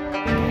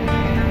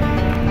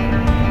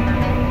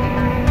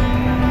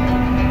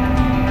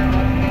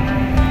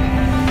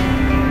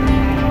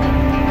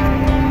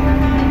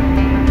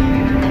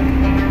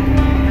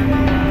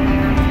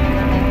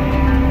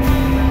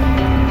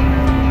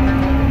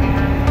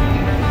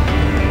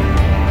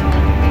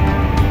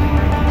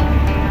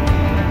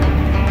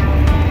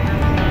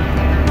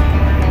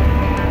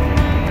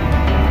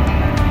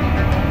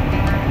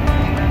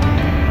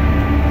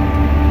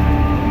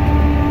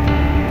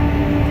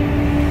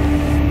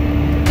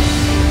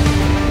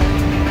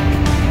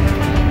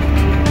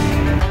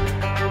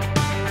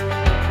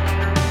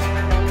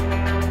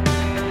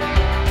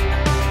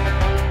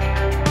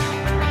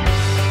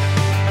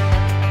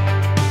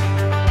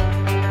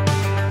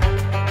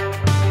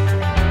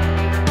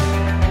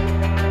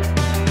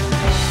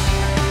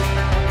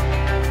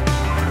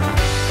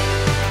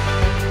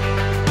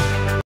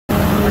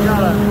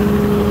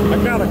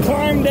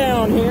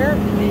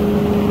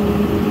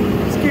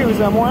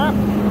 somewhere.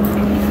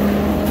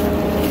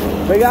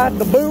 We got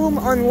the boom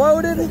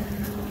unloaded,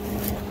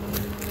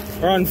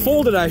 or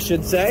unfolded, I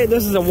should say.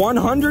 This is a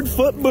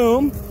 100-foot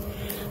boom.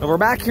 And we're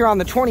back here on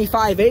the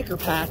 25-acre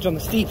patch on the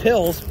steep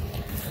hills.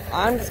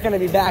 I'm just gonna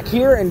be back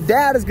here, and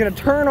Dad is gonna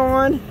turn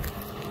on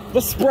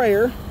the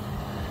sprayer.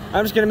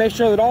 I'm just gonna make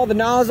sure that all the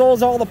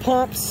nozzles, all the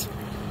pumps,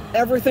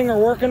 everything are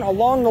working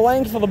along the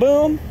length of the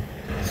boom.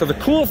 So the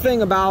cool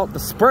thing about the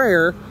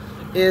sprayer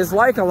is,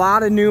 like a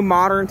lot of new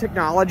modern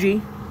technology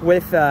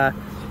with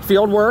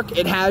field work,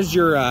 it has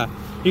your,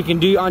 you can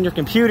do on your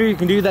computer, you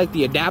can do like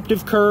the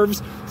adaptive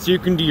curves, so you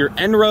can do your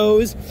end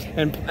rows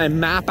and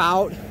map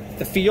out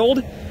the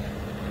field.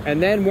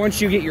 And then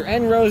once you get your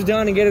end rows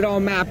done and get it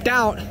all mapped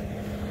out,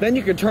 then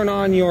you can turn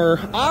on your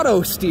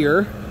auto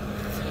steer,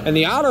 and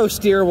the auto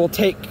steer will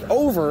take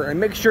over and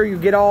make sure you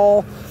get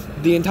all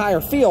the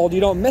entire field, you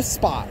don't miss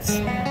spots.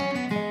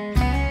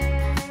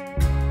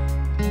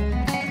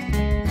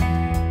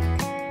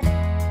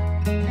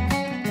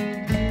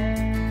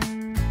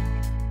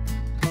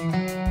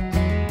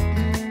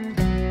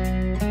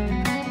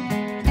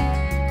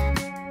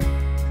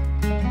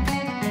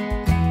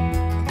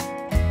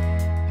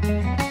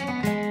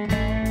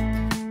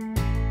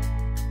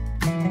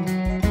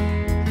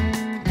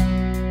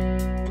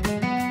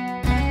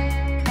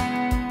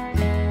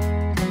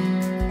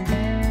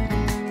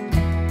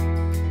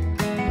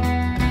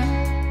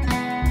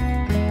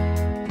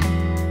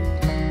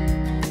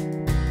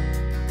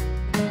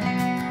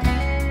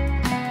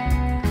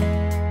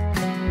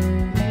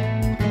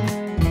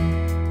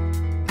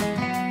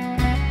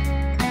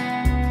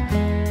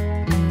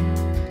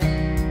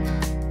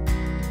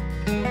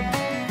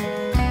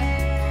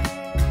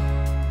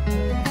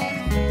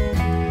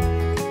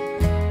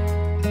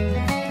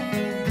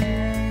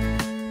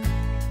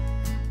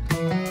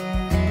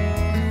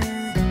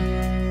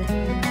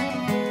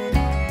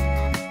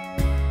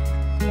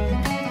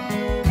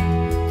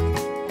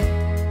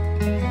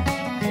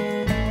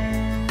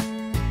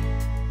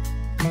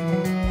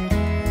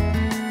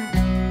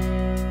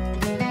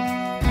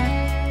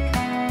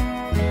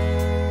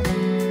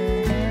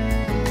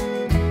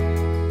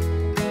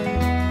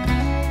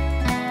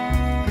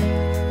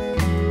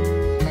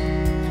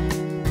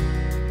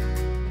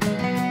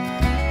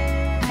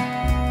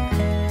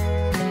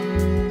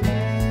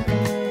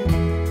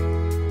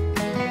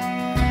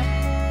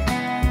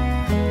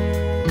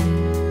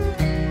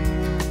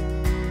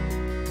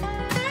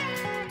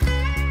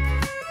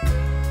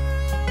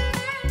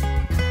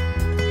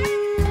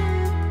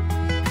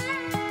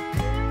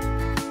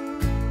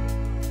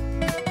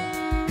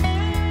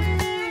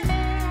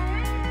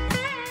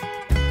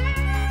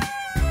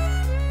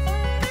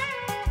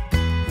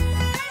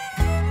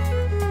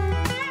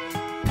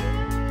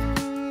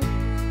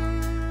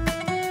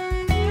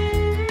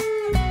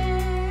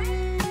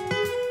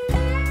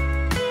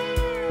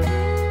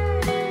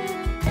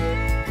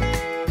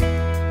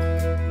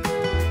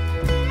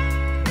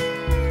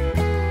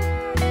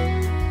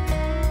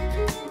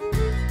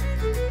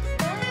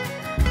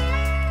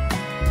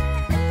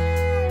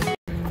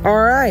 All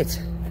right,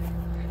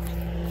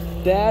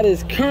 Dad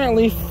is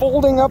currently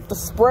folding up the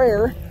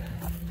sprayer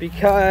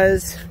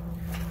because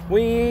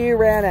we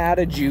ran out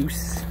of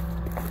juice.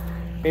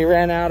 We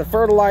ran out of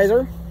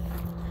fertilizer.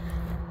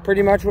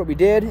 Pretty much what we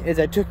did is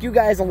I took you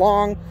guys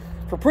along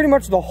for pretty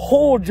much the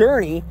whole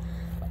journey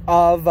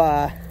of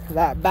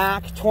that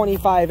back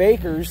 25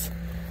 acres,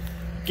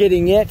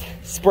 getting it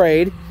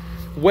sprayed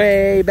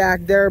way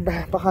back there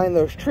behind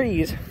those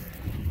trees.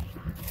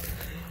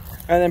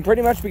 And then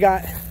pretty much we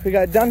got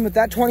done with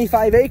that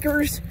 25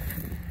 acres,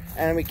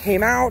 and we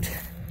came out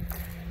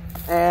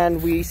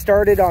and we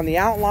started on the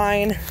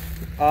outline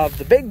of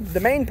the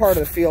main part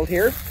of the field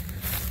here,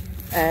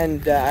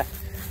 and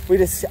we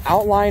just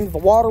outlined the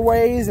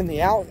waterways and the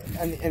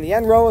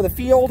end row of the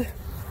field,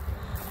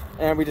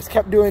 and we just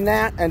kept doing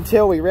that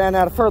until we ran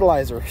out of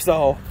fertilizer.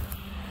 So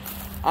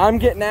I'm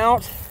getting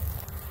out.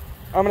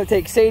 I'm gonna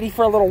take Sadie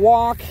for a little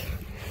walk.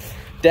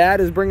 Dad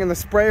is bringing the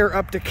sprayer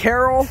up to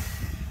Carol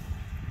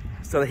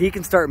so that he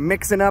can start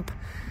mixing up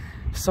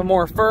some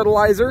more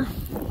fertilizer.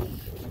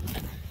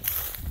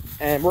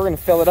 And we're gonna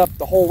fill it up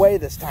the whole way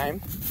this time.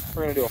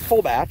 We're gonna do a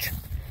full batch.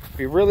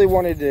 We really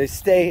wanted to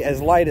stay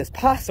as light as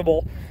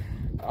possible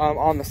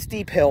on the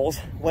steep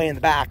hills way in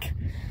the back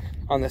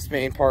on this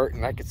main part,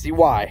 and I could see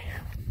why.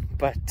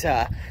 But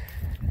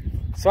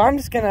so I'm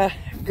just gonna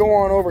go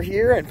on over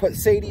here and put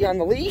Sadie on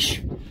the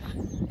leash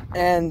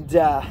and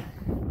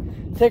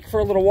take her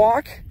for a little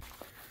walk.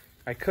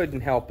 I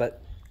couldn't help it.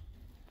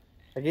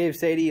 I gave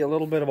Sadie a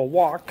little bit of a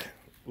walk,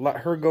 let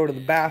her go to the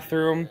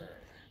bathroom,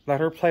 let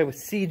her play with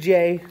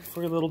CJ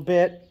for a little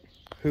bit,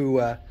 who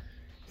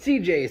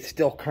CJ is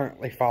still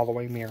currently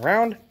following me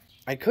around.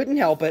 I couldn't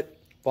help it.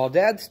 While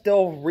Dad's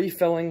still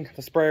refilling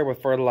the sprayer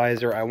with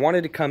fertilizer, I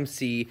wanted to come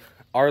see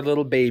our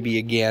little baby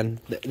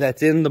again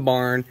that's in the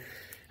barn.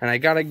 And I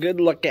got a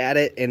good look at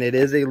it, and it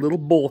is a little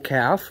bull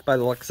calf by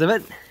the looks of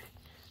it.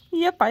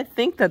 Yep, I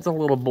think that's a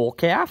little bull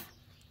calf.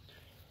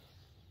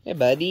 Hey,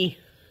 buddy.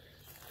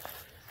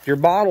 Your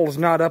bottle's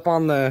not up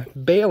on the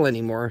bale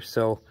anymore,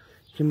 so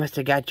You must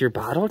have got your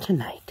bottle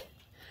tonight.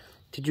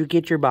 Did you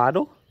get your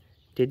bottle?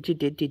 Did you?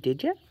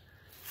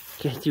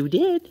 Yes, you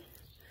did.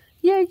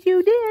 Yes,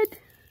 you did.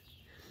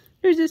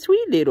 There's a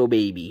sweet little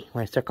baby.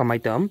 Want to suck on my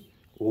thumb?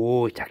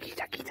 Oh, sucky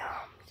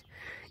thumbs.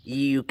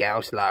 Ew,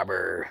 cow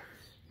slobber.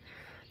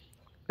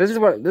 This is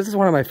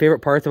one of my favorite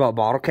parts about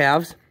bottle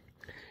calves.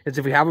 Is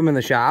if we have them in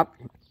the shop,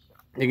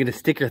 you're gonna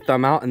stick your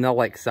thumb out and they'll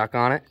like suck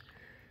on it.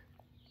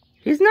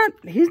 He's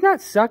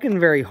not sucking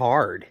very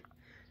hard.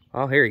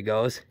 Oh, here he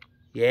goes.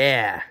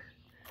 Yeah.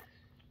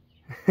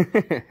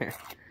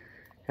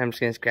 I'm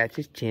just gonna scratch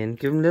his chin.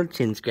 Give him little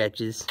chin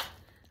scratches.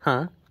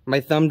 Huh?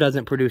 My thumb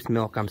doesn't produce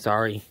milk, I'm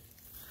sorry.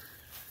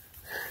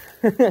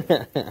 He's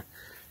a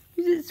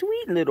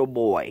sweet little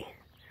boy.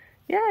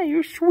 Yeah,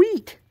 you're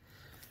sweet.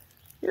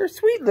 You're a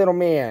sweet little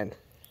man.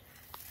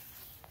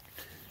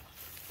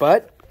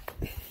 But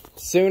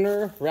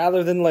sooner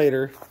rather than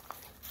later,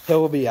 he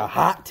will be a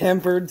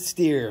hot-tempered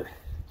steer.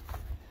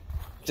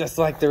 Just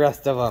like the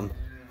rest of them.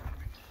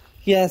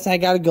 Yes, I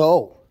gotta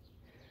go.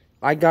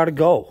 I gotta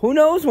go. Who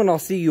knows when I'll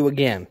see you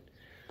again?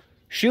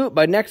 Shoot,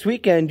 by next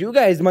weekend, you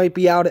guys might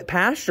be out at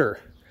pasture.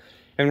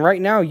 And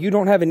right now, you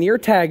don't have an ear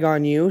tag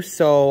on you,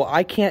 so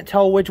I can't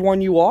tell which one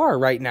you are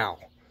right now.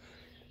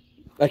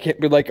 I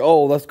can't be like,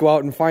 oh, let's go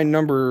out and find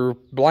number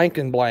blank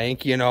and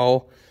blank, you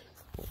know.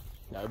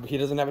 He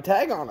doesn't have a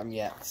tag on him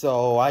yet,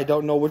 so I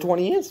don't know which one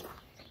he is.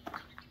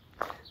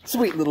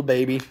 Sweet little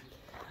baby.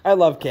 I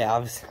love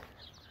calves.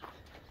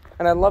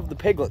 And I love the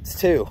piglets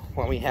too.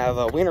 When we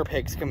have wiener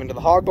pigs come into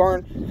the hog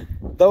barn,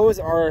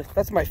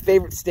 that's my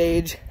favorite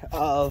stage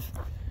of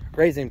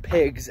raising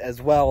pigs,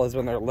 as well as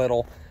when they're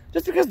little.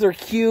 Just because they're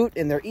cute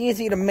and they're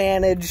easy to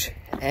manage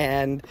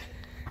and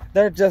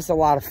they're just a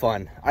lot of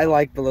fun. I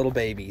like the little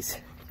babies.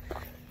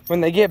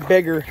 When they get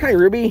bigger, hi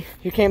Ruby,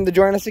 you came to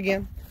join us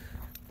again?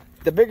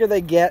 The bigger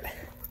they get,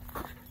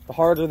 the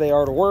harder they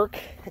are to work,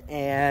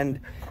 and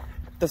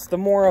just the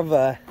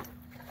more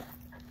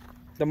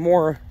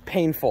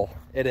painful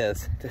it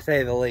is, to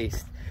say the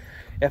least.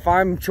 If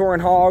I'm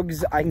choring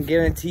hogs, I can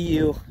guarantee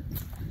you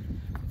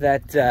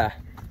that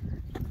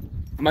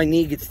my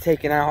knee gets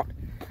taken out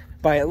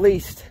by at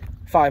least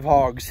 5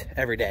 hogs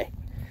every day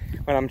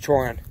when I'm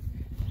choring.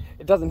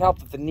 It doesn't help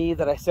that the knee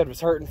that I said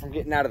was hurting from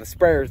getting out of the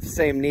sprayer is the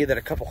same knee that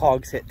a couple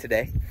hogs hit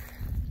today.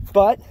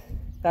 But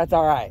that's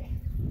all right.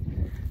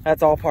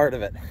 That's all part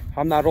of it.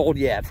 I'm not old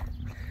yet.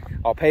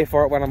 I'll pay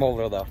for it when I'm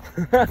older though.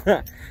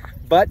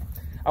 But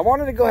I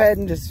wanted to go ahead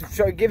and just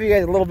give you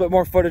guys a little bit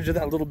more footage of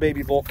that little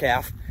baby bull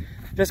calf.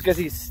 Just because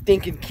he's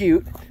stinking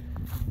cute.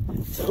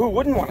 So who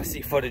wouldn't want to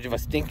see footage of a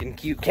stinking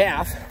cute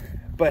calf?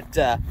 But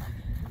I'm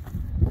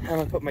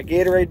going to put my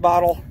Gatorade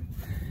bottle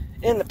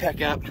in the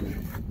pickup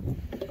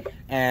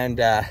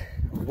and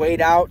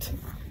wait out.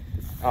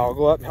 I'll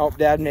go up and help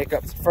Dad make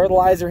up some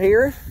fertilizer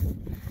here,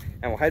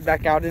 and we'll head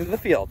back out into the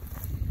field.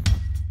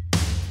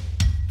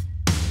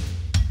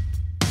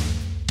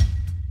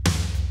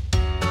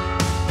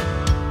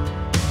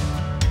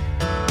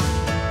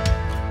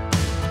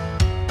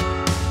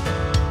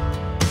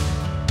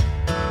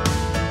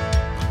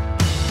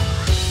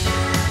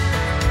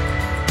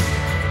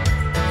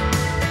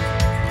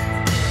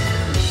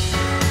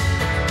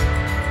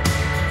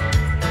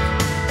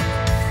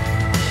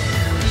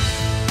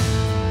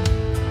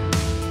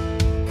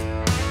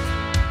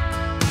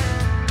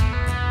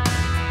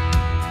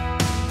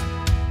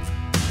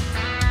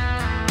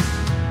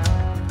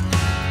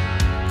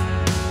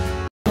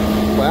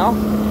 Well,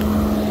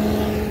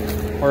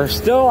 we're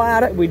still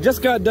at it. We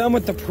just got done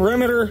with the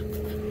perimeter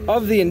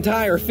of the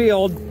entire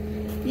field.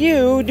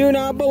 You do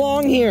not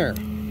belong here.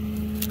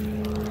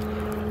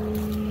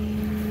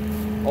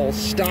 Old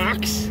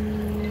stalks.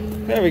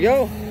 There we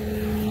go.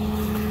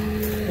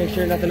 Make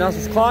sure nothing else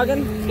is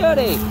clogging.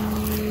 Goody.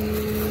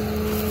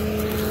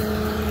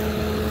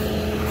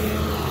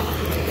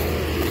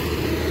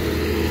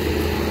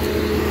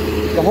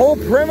 The whole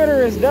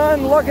perimeter is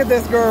done. Look at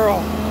this girl.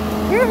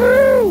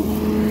 Woohoo!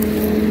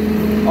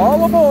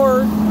 All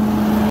aboard.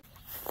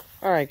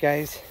 All right,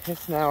 guys,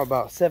 it's now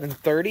about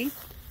 7:30.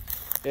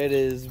 It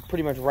is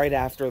pretty much right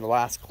after the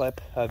last clip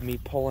of me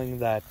pulling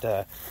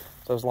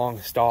those long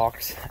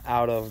stalks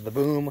out of the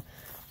boom.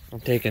 I'm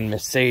taking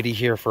Miss Sadie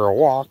here for a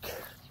walk.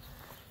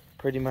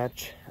 Pretty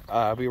much,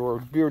 we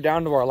were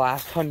down to our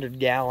last 100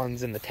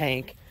 gallons in the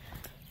tank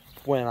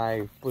when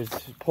I was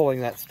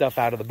pulling that stuff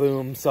out of the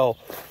boom, so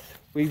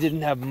we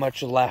didn't have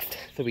much left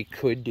that we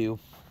could do.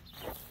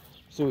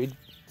 So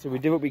we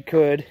did what we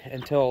could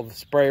until the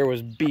sprayer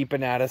was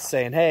beeping at us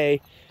saying, hey,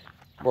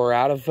 we're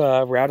out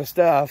of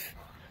stuff.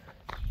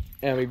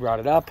 And we brought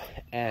it up,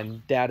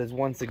 and Dad is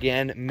once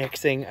again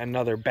mixing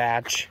another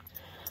batch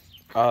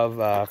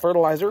of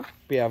fertilizer.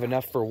 We have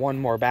enough for one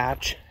more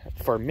batch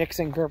for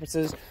mixing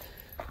purposes.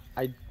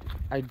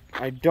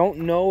 I don't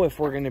know if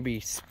we're going to be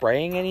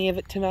spraying any of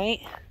it tonight.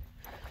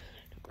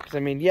 Because, I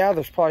mean, yeah,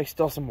 there's probably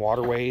still some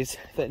waterways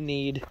that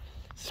need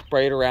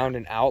sprayed around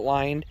and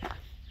outlined.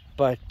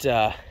 But,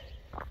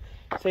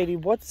 Sadie,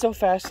 what's so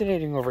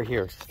fascinating over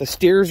here? The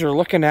steers are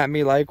looking at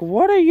me like,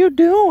 what are you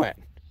doing?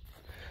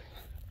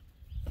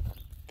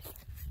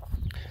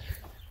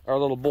 Our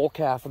little bull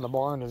calf in the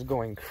barn is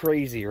going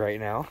crazy right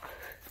now.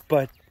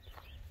 But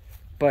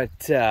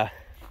I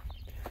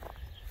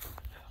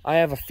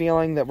have a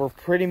feeling that we're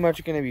pretty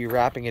much going to be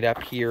wrapping it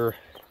up here.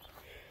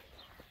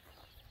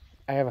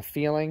 I have a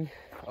feeling.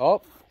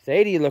 Oh,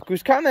 Sadie, look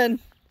who's coming.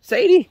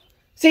 Sadie,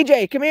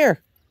 CJ, come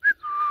here.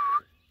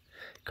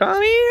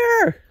 Come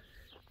here.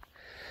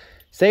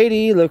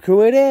 Sadie, look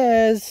who it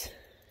is.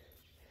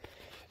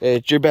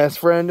 It's your best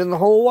friend in the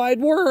whole wide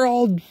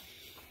world.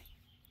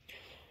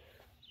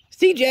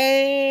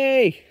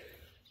 CJ,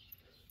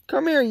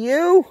 come here,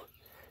 you.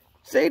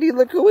 Sadie,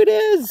 look who it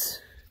is.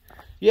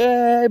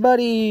 Yay,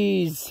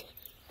 buddies.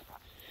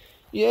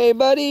 Yay,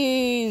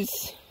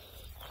 buddies.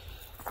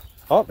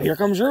 Oh, here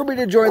comes Ruby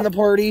to join the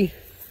party.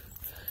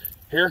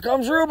 Here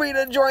comes Ruby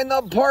to join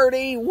the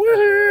party.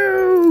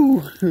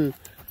 Woohoo!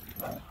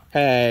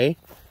 Hey.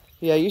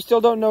 Yeah, you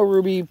still don't know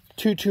Ruby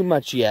too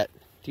much yet.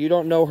 You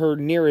don't know her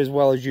near as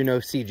well as you know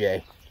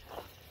CJ.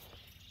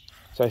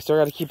 So I still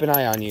got to keep an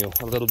eye on you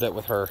a little bit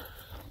with her.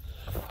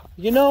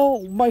 You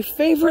know, my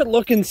favorite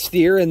looking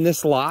steer in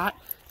this lot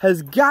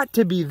has got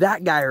to be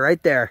that guy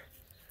right there.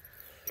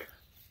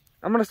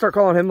 I'm going to start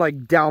calling him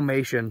like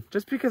Dalmatian,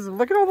 just because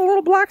look at all the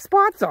little black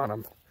spots on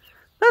him.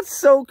 That's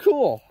so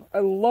cool. I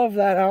love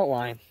that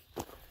outline.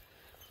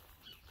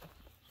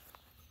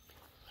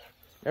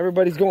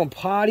 Everybody's going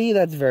potty.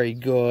 That's very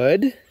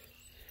good.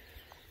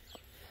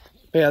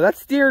 But yeah, that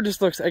steer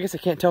just looks, I guess I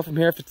can't tell from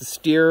here if it's a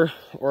steer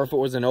or if it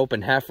was an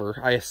open heifer.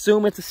 I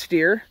assume it's a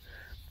steer,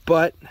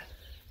 but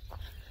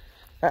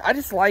I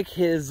just like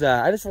his,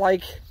 I just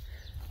like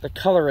the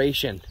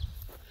coloration.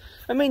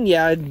 I mean,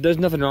 yeah, there's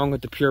nothing wrong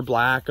with the pure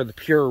black or the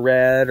pure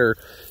red or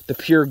the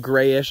pure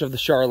grayish of the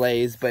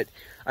Charolais, but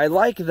I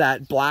like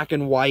that black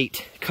and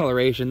white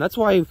coloration. That's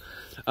why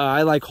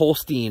I like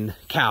Holstein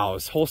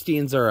cows.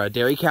 Holsteins are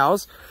dairy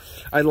cows.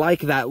 I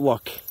like that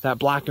look, that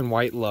black and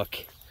white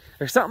look.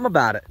 There's something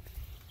about it.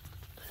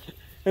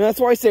 And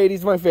that's why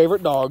Sadie's my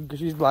favorite dog, because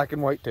she's black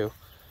and white too.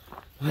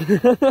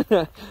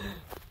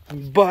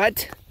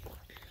 But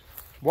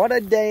what a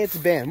day it's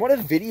been. What a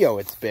video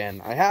it's been.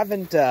 I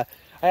haven't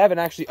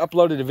actually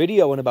uploaded a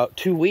video in about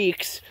 2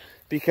 weeks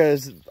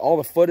because all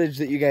the footage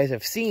that you guys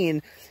have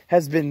seen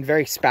has been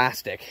very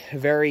spastic.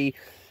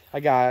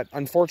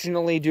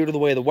 Unfortunately, due to the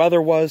way the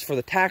weather was for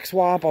the tack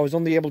swap, I was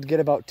only able to get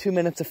about 2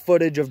 minutes of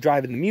footage of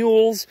driving the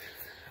mules.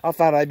 I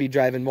thought I'd be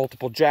driving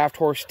multiple draft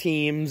horse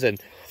teams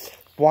and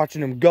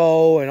watching them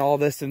go and all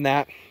this and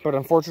that. But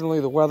unfortunately,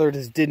 the weather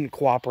just didn't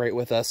cooperate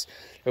with us.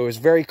 It was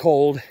very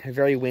cold and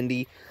very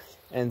windy.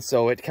 And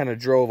so it kind of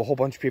drove a whole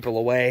bunch of people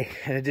away.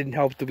 And it didn't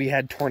help that we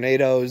had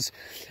tornadoes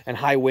and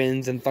high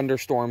winds and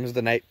thunderstorms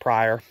the night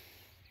prior.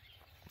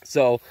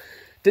 So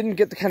didn't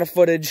get the kind of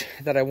footage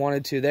that I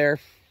wanted to there.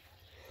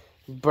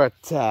 But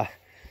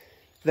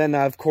then,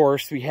 of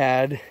course, we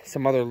had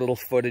some other little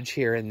footage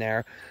here and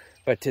there.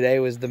 But today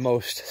was the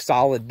most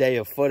solid day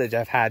of footage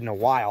I've had in a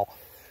while.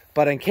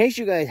 But in case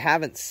you guys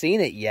haven't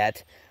seen it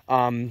yet,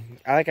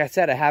 like I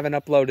said, I haven't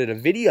uploaded a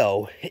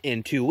video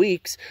in 2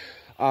 weeks.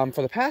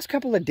 For the past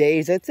couple of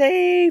days, I'd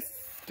say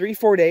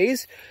 3-4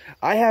 days,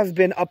 I have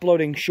been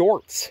uploading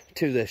shorts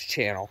to this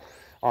channel.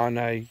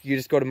 You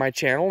just go to my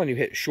channel and you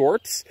hit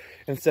shorts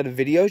instead of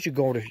videos. You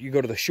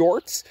go to the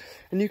shorts,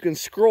 and you can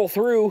scroll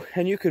through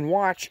and you can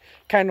watch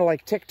kind of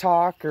like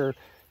TikTok or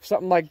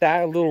something like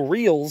that, little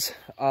reels,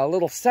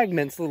 little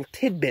segments, little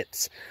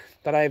tidbits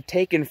that I've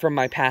taken from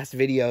my past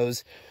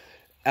videos.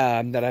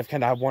 That I've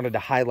kind of wanted to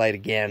highlight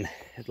again,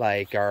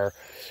 like our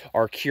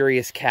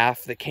curious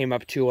calf that came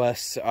up to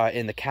us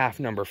in the calf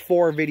number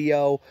 4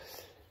 video.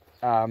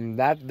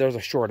 There's a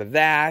short of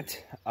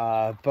that,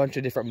 a bunch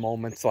of different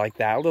moments like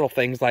that, little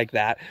things like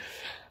that.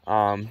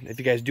 If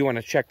you guys do want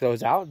to check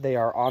those out, they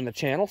are on the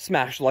channel.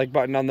 Smash the like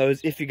button on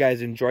those if you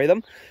guys enjoy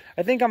them.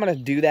 I think I'm going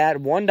to do that,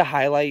 one, to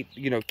highlight,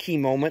 key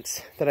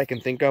moments that I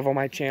can think of on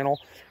my channel,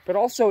 but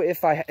also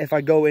if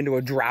I go into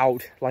a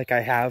drought like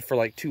I have for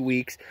like 2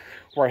 weeks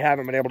where I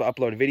haven't been able to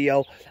upload a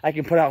video, I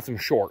can put out some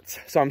shorts.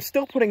 So I'm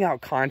still putting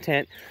out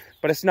content,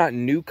 but it's not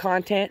new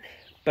content,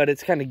 but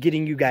it's kind of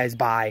getting you guys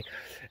by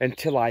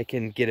until I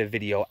can get a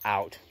video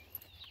out.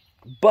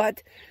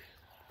 But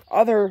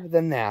other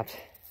than that,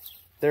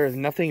 there is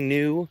nothing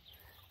new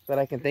that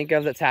I can think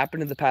of that's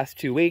happened in the past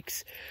 2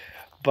 weeks.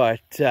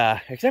 But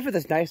except for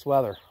this nice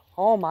weather.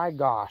 Oh my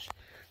gosh.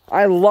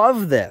 I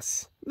love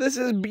this. This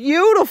is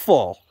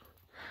beautiful.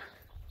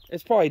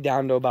 It's probably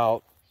down to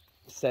about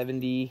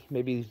 70,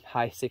 maybe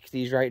high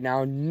 60s right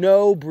now.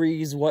 No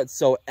breeze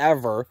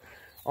whatsoever.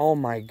 Oh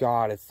my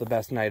God, it's the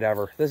best night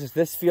ever.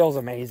 This feels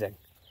amazing.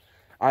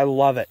 I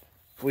love it.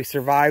 We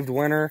survived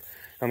winter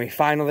and we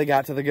finally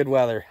got to the good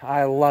weather.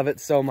 I love it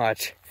so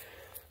much.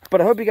 But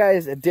I hope you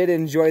guys did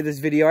enjoy this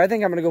video. I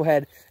think I'm going to go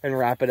ahead and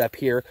wrap it up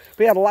here.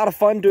 We had a lot of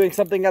fun doing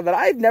something that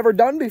I've never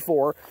done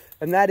before,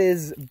 and that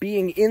is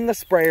being in the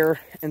sprayer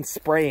and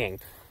spraying.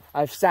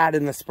 I've sat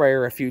in the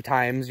sprayer a few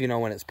times,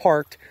 when it's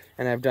parked,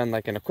 and I've done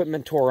like an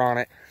equipment tour on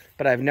it,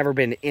 but I've never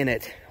been in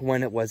it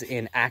when it was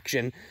in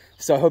action.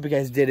 So I hope you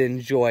guys did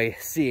enjoy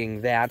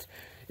seeing that.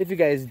 If you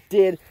guys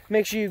did,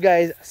 make sure you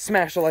guys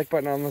smash the like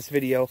button on this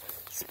video.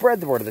 Spread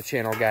the word of the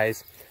channel,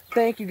 guys.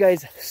 Thank you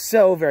guys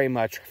so very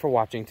much for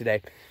watching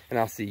today, and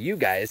I'll see you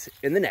guys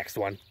in the next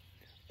one.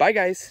 Bye,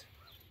 guys.